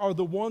rock are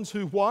the ones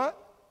who what?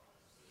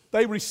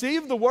 They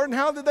received the word. And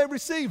how did they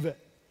receive it?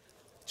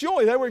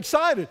 Joy. They were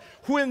excited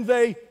when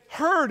they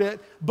heard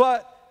it,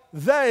 but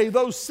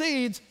those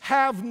seeds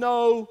have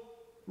no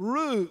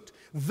root.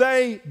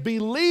 They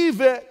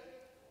believe it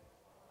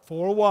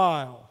for a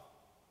while,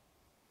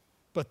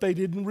 but they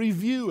didn't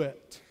review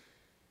it.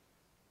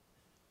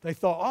 They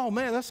thought, oh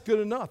man, that's good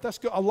enough. That's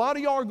good. A lot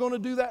of y'all are going to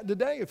do that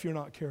today if you're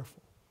not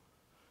careful.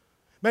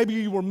 Maybe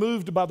you were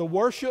moved by the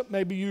worship.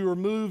 Maybe you were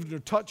moved or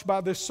touched by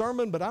this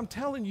sermon, but I'm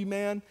telling you,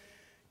 man,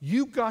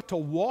 you've got to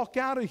walk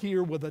out of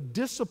here with a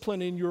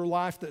discipline in your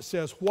life that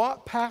says,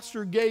 what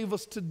Pastor gave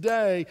us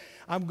today,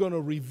 I'm going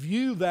to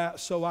review that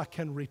so I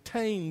can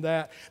retain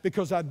that,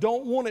 because I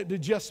don't want it to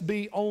just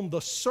be on the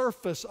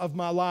surface of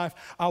my life.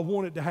 I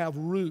want it to have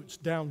roots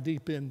down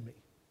deep in me.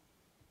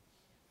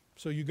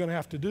 So you're going to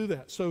have to do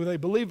that. So they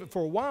believe it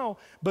for a while,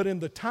 but in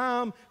the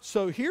time,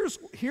 so here's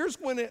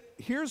when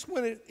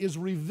it is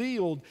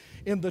revealed.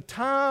 In the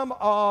time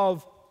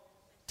of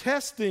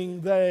testing,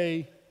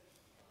 they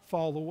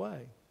fall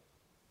away.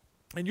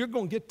 And you're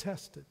going to get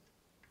tested.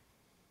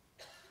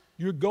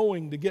 You're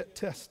going to get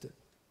tested.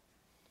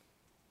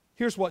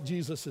 Here's what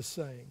Jesus is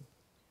saying.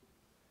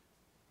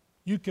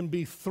 You can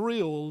be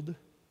thrilled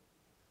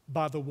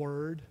by the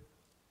word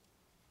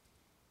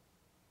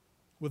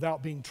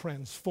without being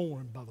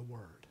transformed by the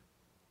word.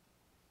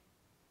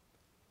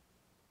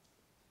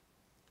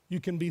 You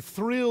can be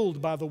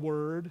thrilled by the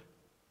word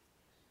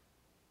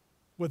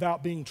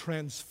without being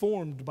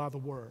transformed by the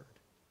word.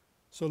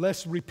 So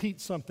let's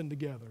repeat something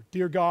together.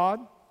 Dear God,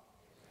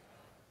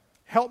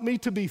 help me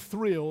to be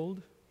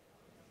thrilled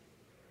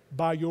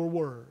by your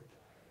word.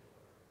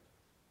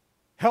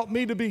 Help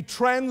me to be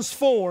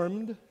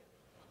transformed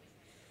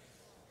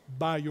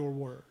by your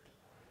word.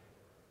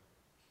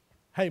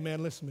 Hey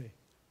man, listen to me.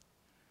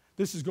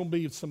 This is going to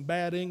be some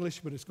bad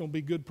English, but it's going to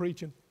be good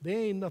preaching. There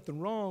ain't nothing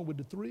wrong with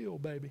the thrill,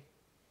 baby.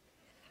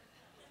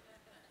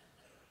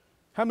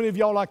 How many of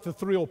y'all like the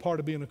thrill part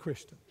of being a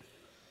Christian?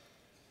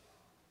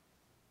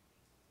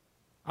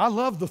 I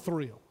love the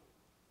thrill.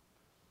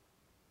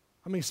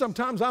 I mean,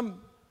 sometimes I'm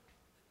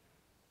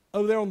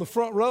over there on the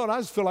front row and I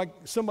just feel like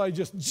somebody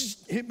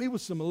just hit me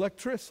with some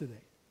electricity.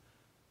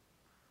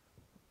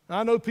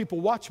 I know people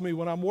watch me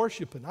when I'm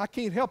worshiping. I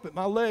can't help it.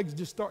 My legs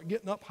just start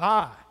getting up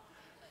high.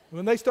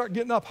 When they start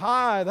getting up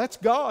high, that's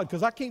God,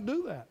 because I can't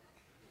do that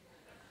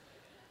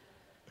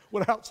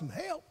without some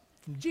help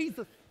from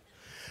Jesus.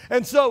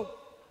 And so,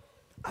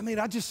 I mean,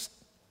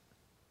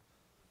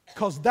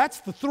 because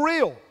that's the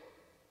thrill.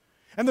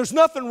 And there's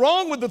nothing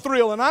wrong with the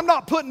thrill, and I'm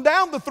not putting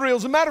down the thrill.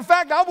 As a matter of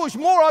fact, I wish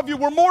more of you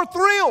were more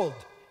thrilled.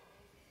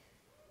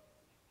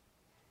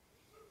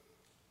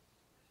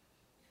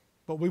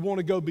 But we want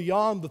to go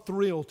beyond the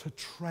thrill to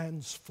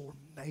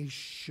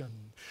transformation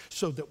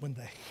so that when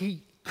the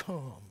heat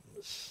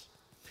comes,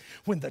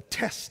 when the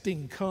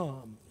testing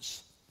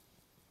comes,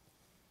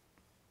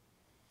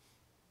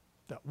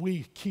 that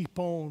we keep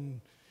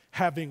on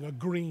having a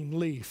green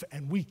leaf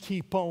and we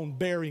keep on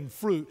bearing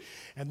fruit.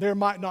 And there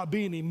might not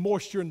be any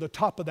moisture in the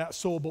top of that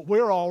soil, but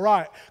we're all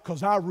right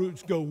because our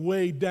roots go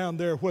way down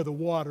there where the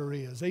water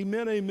is.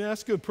 Amen, amen.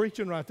 That's good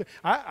preaching right there.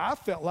 I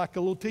felt like a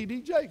little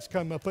T.D. Jakes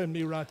come up in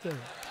me right there.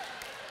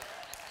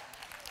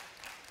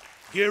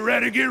 Get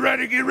ready, get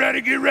ready, get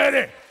ready, get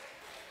ready.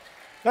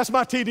 That's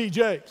my T.D.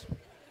 Jakes.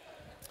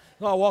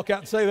 I'll walk out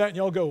and say that and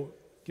y'all go,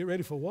 get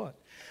ready for what?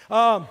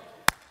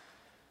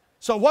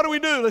 So what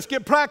do? Let's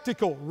get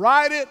practical.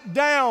 Write it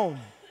down.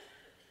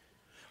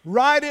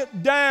 Write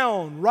it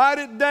down. Write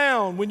it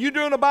down. When you're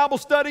doing a Bible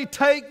study,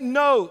 take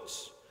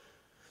notes.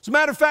 As a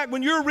matter of fact,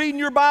 when you're reading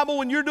your Bible,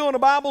 when you're doing a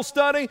Bible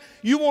study,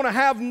 you want to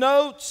have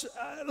notes.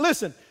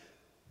 Listen,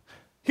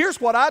 here's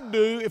what I'd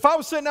do. If I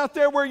was sitting out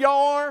there where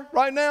y'all are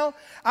right now,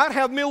 I'd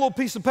have me a little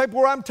piece of paper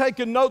where I'm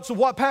taking notes of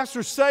what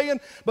Pastor's saying,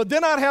 but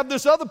then I'd have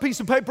this other piece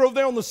of paper over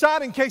there on the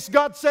side in case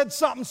God said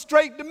something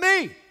straight to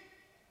me.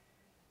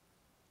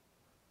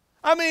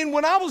 I mean,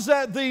 when I was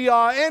at the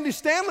Andy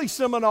Stanley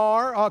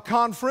seminar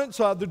conference,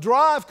 the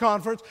Drive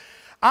conference,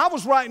 I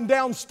was writing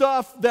down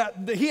stuff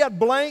that he had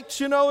blanks,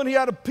 you know, and he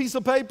had a piece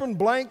of paper and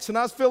blanks, and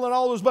I was filling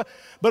all those. But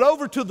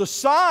over to the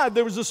side,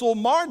 there was this little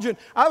margin.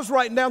 I was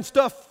writing down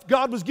stuff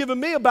God was giving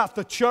me about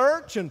the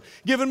church and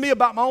giving me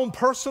about my own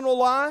personal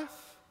life.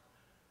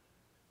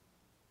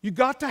 You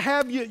got to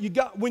have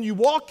when you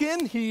walk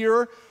in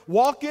here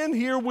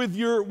with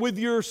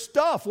your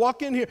stuff.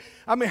 Walk in here.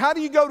 I mean, how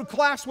do you go to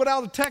class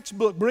without a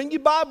textbook? Bring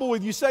your Bible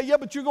with you. You say, yeah,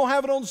 but you're going to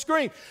have it on the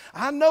screen.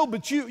 I know,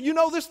 but you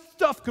know this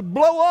stuff could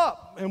blow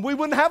up and we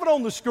wouldn't have it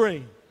on the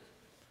screen.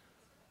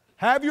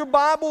 Have your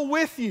Bible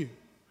with you.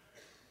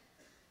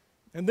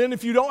 And then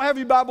if you don't have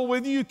your Bible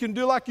with you, you can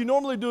do like you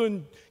normally do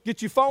and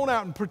get your phone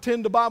out and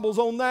pretend the Bible's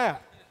on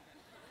that.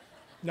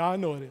 No, I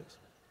know it is.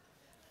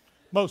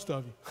 Most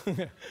of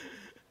you.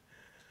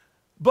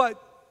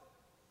 But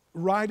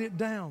write it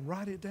down,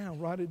 write it down,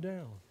 write it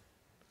down.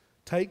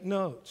 Take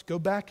notes. Go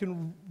back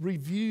and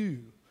review.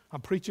 I'm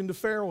preaching to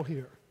Farrell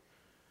here.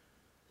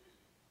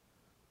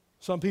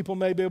 Some people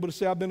may be able to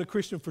say, I've been a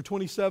Christian for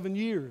 27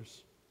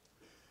 years.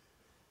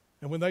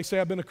 And when they say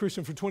I've been a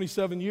Christian for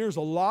 27 years,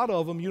 a lot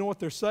of them, you know what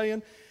they're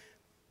saying?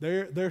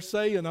 They're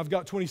saying, I've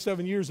got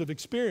 27 years of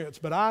experience,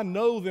 but I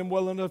know them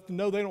well enough to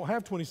know they don't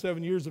have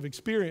 27 years of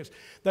experience.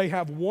 They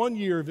have 1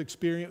 year of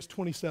experience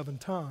 27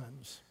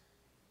 times.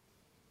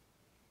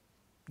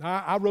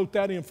 Now, I wrote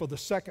that in for the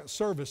second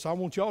service. I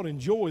want y'all to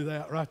enjoy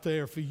that right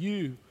there for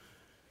you.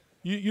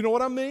 You know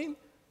what I mean?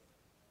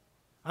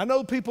 I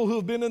know people who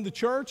have been in the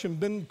church and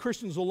been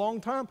Christians a long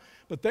time,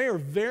 but they are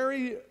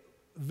very,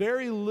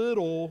 very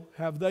little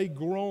have they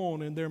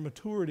grown in their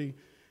maturity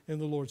in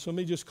the Lord. So let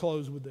me just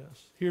close with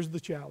this. Here's the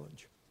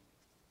challenge.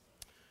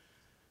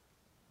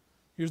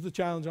 Here's the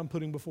challenge I'm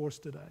putting before us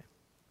today.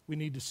 We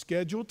need to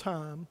schedule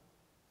time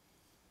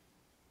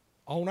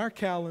on our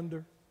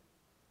calendar.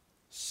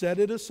 Set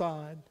it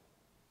aside.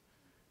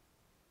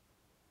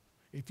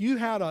 If you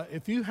had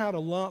a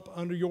lump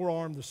under your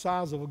arm the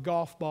size of a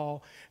golf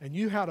ball and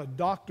you had a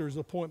doctor's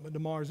appointment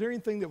tomorrow, is there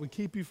anything that would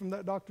keep you from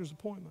that doctor's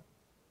appointment?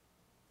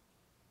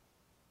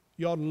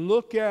 You ought to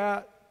look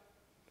at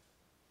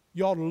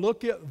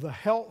the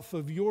health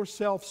of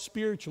yourself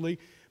spiritually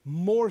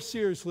more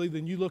seriously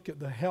than you look at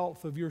the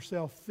health of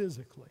yourself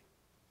physically.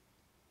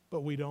 But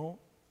we don't.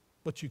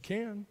 But you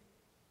can.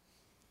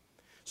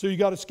 So you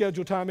got to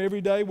schedule time every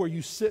day where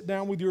you sit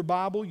down with your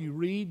Bible, you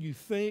read, you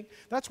think.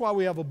 That's why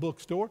we have a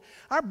bookstore.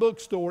 Our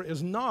bookstore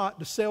is not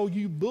to sell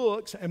you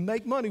books and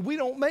make money. We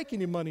don't make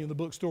any money in the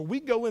bookstore. We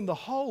go in the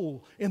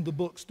hole in the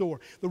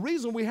bookstore. The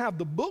reason we have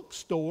the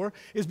bookstore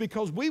is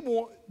because we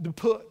want to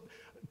put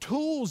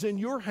tools in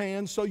your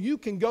hands so you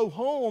can go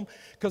home.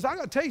 Because I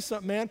got to tell you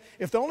something, man.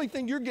 If the only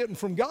thing you're getting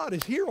from God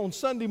is here on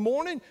Sunday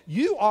morning,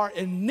 you are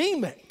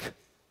anemic.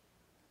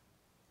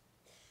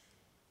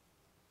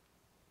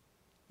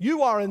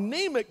 You are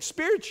anemic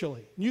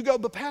spiritually. You go,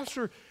 but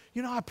Pastor,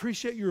 you know, I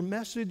appreciate your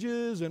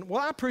messages. And,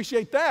 well, I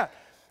appreciate that.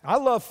 I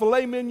love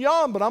filet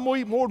mignon, but I'm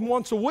going to eat more than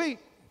once a week.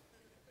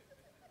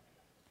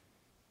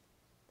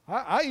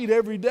 I eat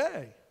every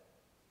day,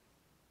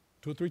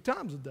 2 or 3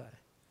 times a day.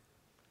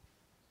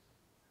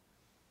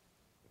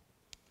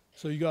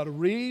 So you got to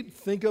read,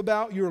 think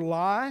about your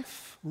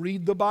life,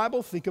 read the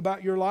Bible, think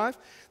about your life.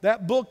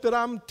 That book that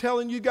I'm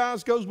telling you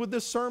guys goes with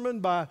this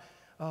sermon by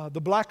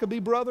the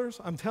Blackaby brothers.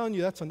 I'm telling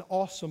you, that's an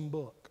awesome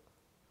book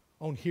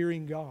on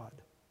hearing God.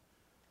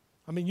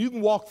 I mean, you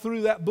can walk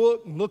through that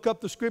book and look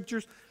up the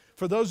scriptures.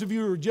 For those of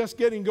you who are just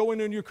getting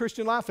going in your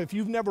Christian life, if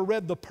you've never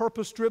read The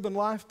Purpose-Driven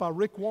Life by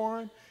Rick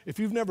Warren, if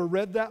you've never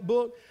read that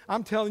book,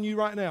 I'm telling you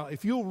right now,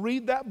 if you'll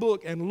read that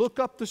book and look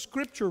up the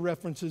scripture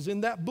references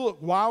in that book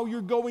while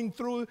you're going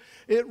through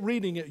it,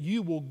 reading it,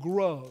 you will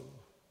grow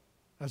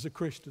as a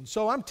Christian.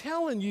 So I'm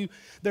telling you,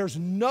 there's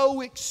no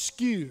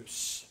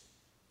excuse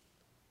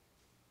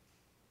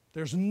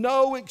There's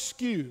no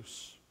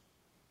excuse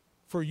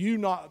for you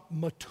not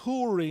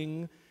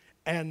maturing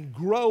and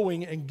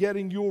growing and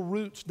getting your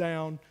roots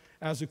down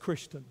as a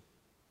Christian.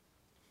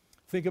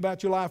 Think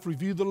about your life,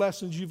 review the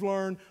lessons you've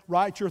learned,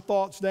 write your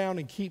thoughts down,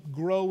 and keep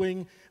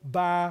growing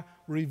by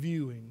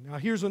reviewing. Now,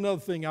 here's another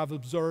thing I've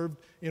observed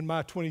in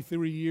my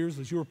 23 years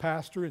as your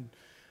pastor, and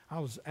I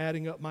was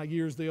adding up my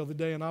years the other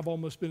day, and I've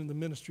almost been in the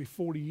ministry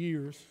 40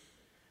 years.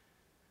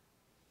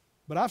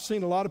 But I've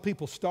seen a lot of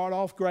people start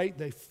off great.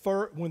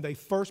 When they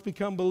first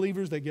become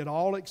believers, they get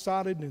all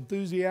excited and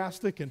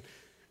enthusiastic,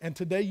 and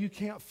today you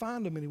can't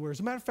find them anywhere. As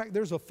a matter of fact,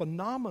 there's a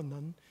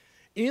phenomenon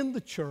in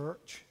the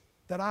church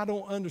that I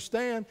don't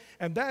understand,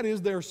 and that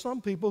is there are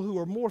some people who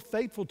are more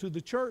faithful to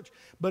the church,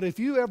 but if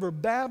you ever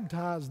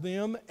baptize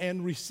them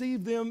and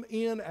receive them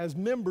in as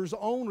members,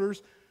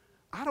 owners,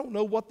 I don't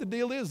know what the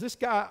deal is. This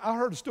guy, I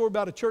heard a story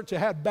about a church that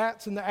had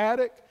bats in the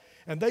attic,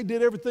 and they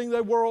did everything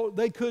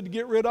they could to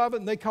get rid of it,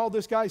 and they called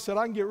this guy, he said,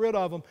 I can get rid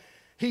of them.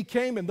 He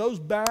came, and those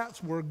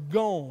bats were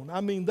gone.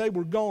 I mean, they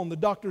were gone.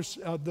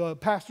 The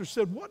pastor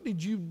said, what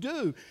did you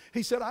do?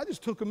 He said, I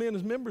just took them in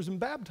as members and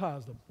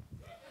baptized them.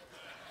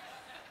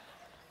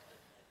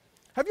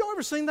 Have you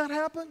ever seen that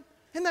happen?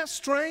 Isn't that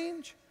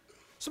strange?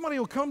 Somebody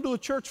will come to a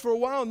church for a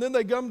while, and then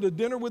they come to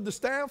dinner with the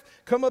staff,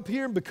 come up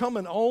here and become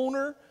an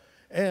owner,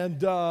 and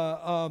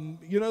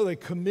they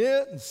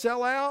commit and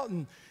sell out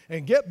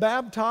and get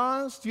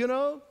baptized,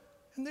 and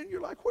then you're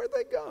like, where'd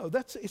they go?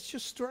 It's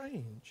just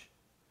strange.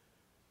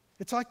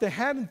 It's like they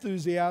had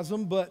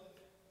enthusiasm, but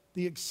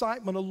the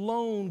excitement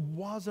alone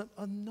wasn't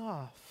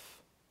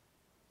enough.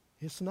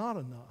 It's not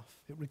enough.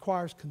 It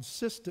requires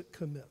consistent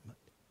commitment.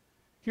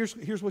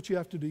 Here's what you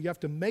have to do. You have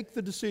to make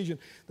the decision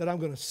that I'm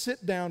going to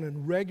sit down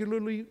and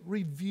regularly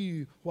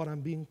review what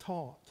I'm being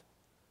taught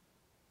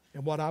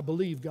and what I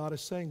believe God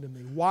is saying to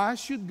me. Why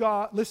should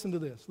God, listen to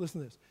this.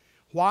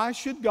 Why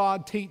should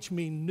God teach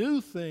me new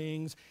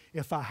things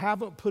if I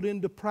haven't put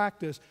into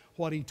practice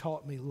what He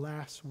taught me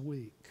last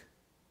week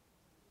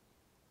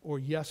or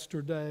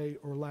yesterday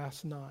or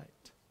last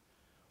night?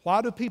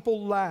 Why do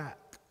people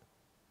lack?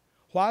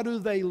 Why do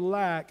they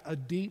lack a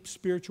deep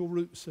spiritual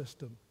root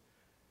system?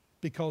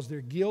 Because they're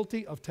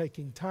guilty of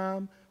taking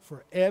time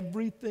for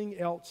everything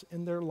else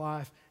in their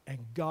life, and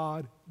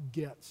God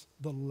gets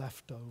the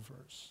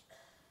leftovers.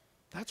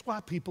 That's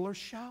why people are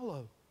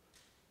shallow.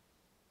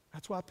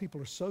 That's why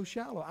people are so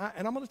shallow.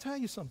 And I'm going to tell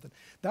you something.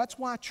 That's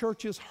why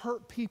churches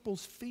hurt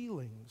people's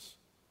feelings.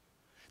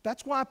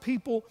 That's why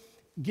people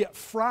get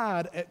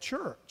fried at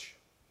church.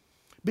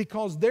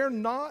 Because they're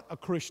not a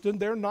Christian,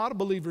 they're not a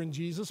believer in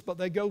Jesus, but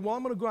they go, well,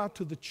 I'm going to go out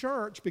to the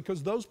church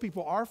because those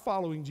people are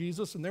following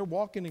Jesus and they're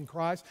walking in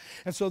Christ,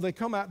 and so they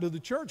come out to the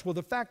church. Well,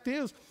 the fact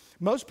is,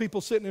 most people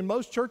sitting in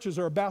most churches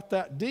are about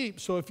that deep,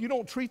 so if you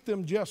don't treat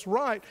them just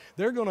right,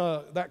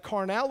 that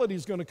carnality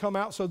is going to come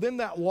out, so then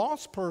that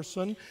lost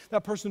person,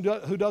 that person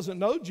who doesn't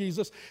know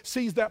Jesus,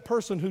 sees that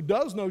person who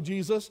does know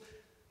Jesus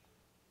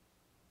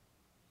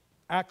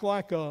act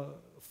like a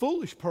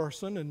foolish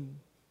person, and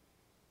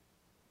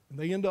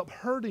they end up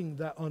hurting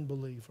that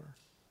unbeliever.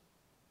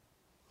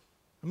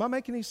 Am I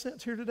making any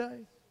sense here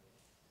today?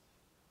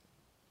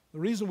 The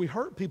reason we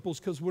hurt people is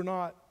because we're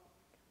not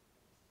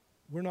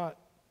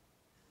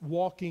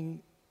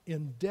walking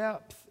in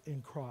depth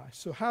in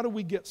Christ. So how do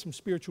we get some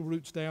spiritual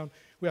roots down?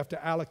 We have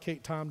to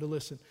allocate time to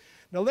listen.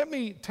 Now let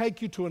me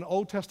take you to an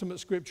Old Testament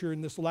scripture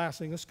in this last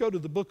thing. Let's go to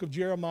the book of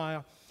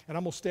Jeremiah, and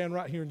I'm going to stand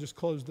right here and just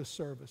close this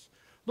service.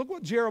 Look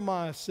what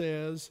Jeremiah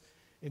says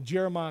in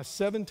Jeremiah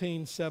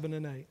 17, 7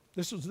 and 8.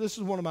 This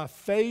is one of my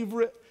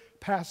favorite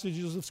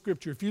passages of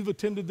Scripture. If you've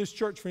attended this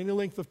church for any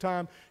length of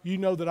time, you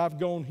know that I've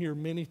gone here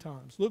many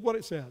times. Look what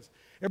it says.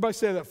 Everybody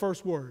say that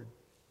first word.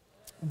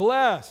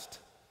 Blessed.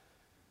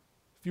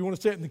 If you want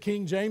to say it in the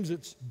King James,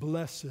 it's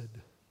blessed.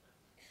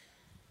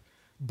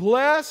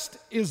 Blessed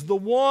is the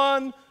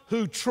one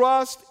who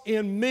trusts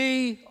in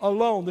me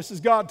alone. This is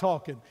God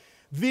talking.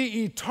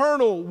 The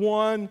eternal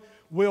one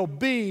will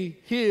be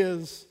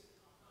his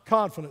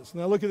confidence.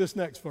 Now look at this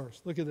next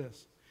verse. Look at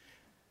this.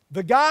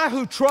 The guy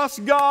who trusts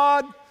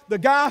God, the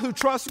guy who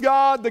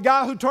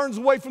turns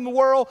away from the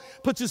world,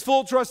 puts his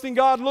full trust in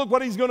God, look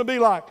what he's going to be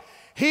like.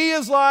 He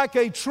is like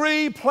a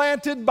tree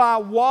planted by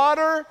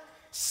water,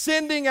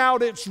 sending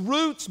out its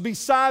roots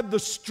beside the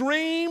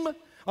stream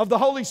of the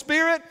Holy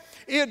Spirit.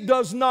 It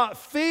does not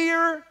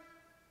fear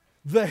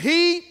the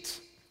heat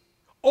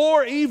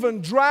or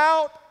even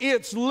drought.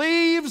 Its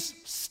leaves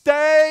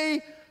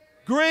stay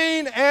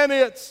green, and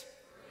it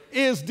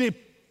is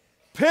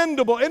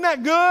dependable. Isn't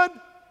that good?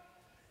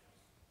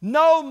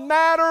 No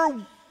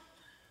matter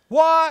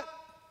what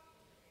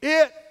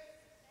it.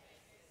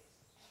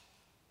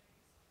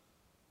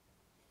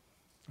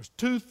 There's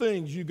two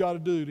things you got to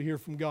do to hear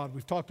from God.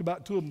 We've talked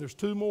about two of them. There's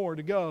two more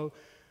to go.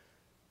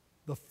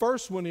 The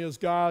first one is,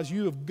 guys,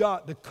 you have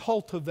got to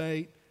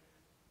cultivate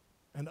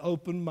an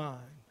open mind.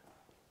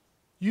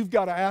 You've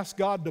got to ask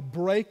God to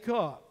break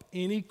up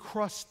any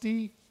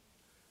crusty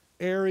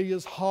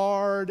areas,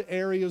 hard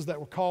areas that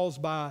were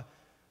caused by,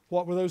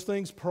 what were those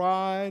things?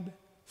 Pride,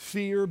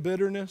 fear,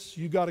 bitterness.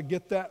 You got to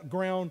get that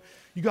ground.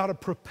 You got to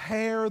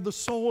prepare the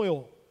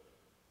soil.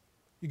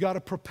 You got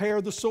to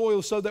prepare the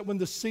soil so that when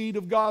the seed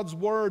of God's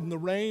Word and the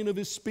rain of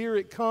His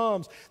Spirit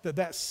comes,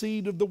 that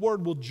seed of the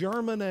Word will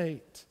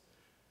germinate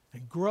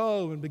and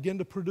grow and begin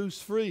to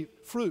produce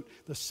fruit.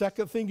 The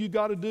second thing you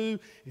got to do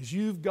is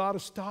you've got to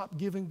stop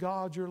giving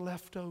God your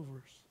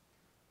leftovers.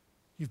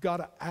 You've got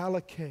to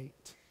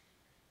allocate.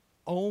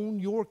 Own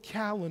your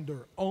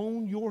calendar.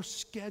 Own your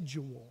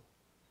schedule.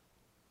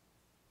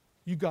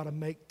 You got to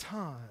make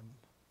time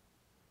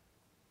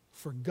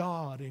for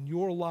God in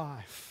your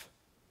life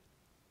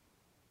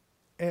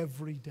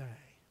every day.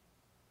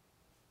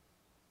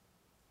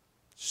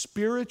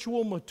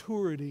 Spiritual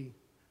maturity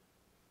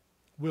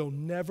will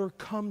never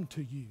come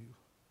to you.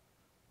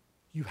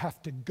 You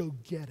have to go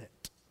get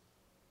it.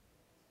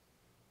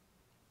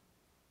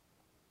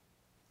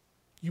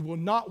 You will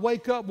not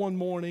wake up one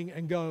morning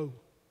and go,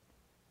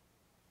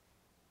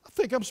 I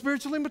think I'm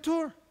spiritually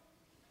mature.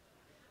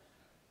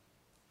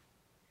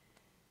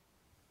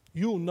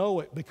 You'll know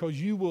it because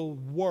you will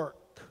work.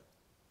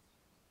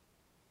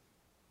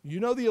 You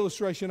know the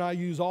illustration I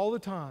use all the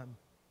time.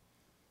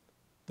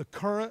 The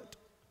current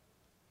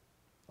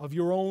of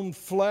your own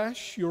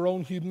flesh, your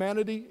own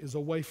humanity is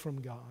away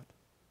from God.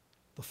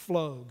 The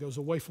flow goes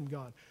away from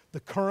God. The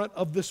current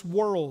of this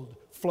world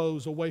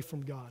flows away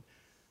from God.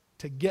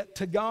 To get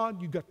to God,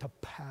 you got to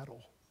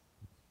paddle.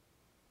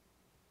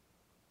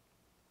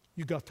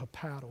 You got to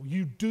paddle.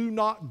 You do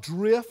not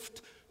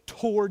drift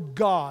toward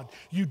God.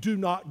 You do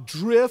not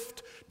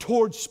drift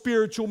toward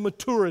spiritual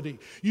maturity.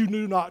 You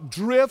do not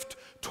drift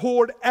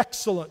toward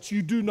excellence.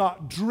 You do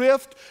not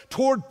drift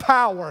toward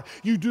power.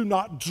 You do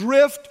not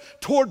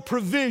drift toward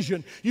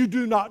provision. You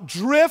do not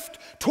drift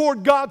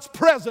toward God's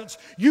presence.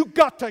 You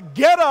got to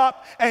get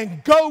up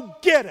and go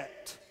get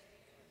it.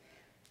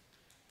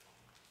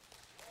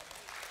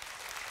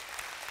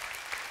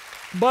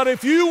 But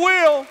if you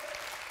will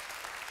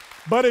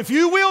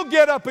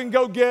get up and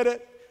go get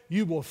it,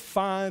 you will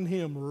find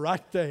Him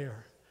right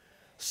there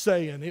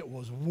saying, it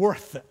was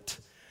worth it.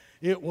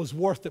 It was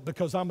worth it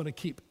because I'm going to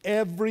keep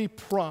every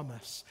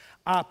promise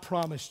I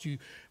promised you.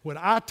 When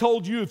I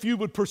told you if you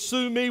would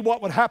pursue me,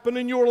 what would happen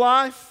in your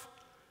life?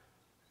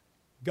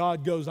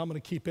 God goes, I'm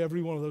going to keep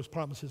every one of those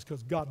promises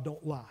because God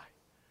don't lie.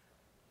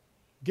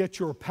 Get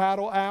your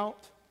paddle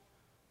out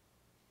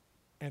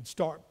and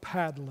start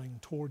paddling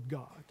toward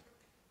God.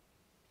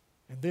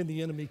 And then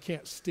the enemy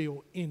can't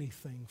steal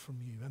anything from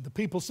you. And the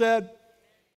people said,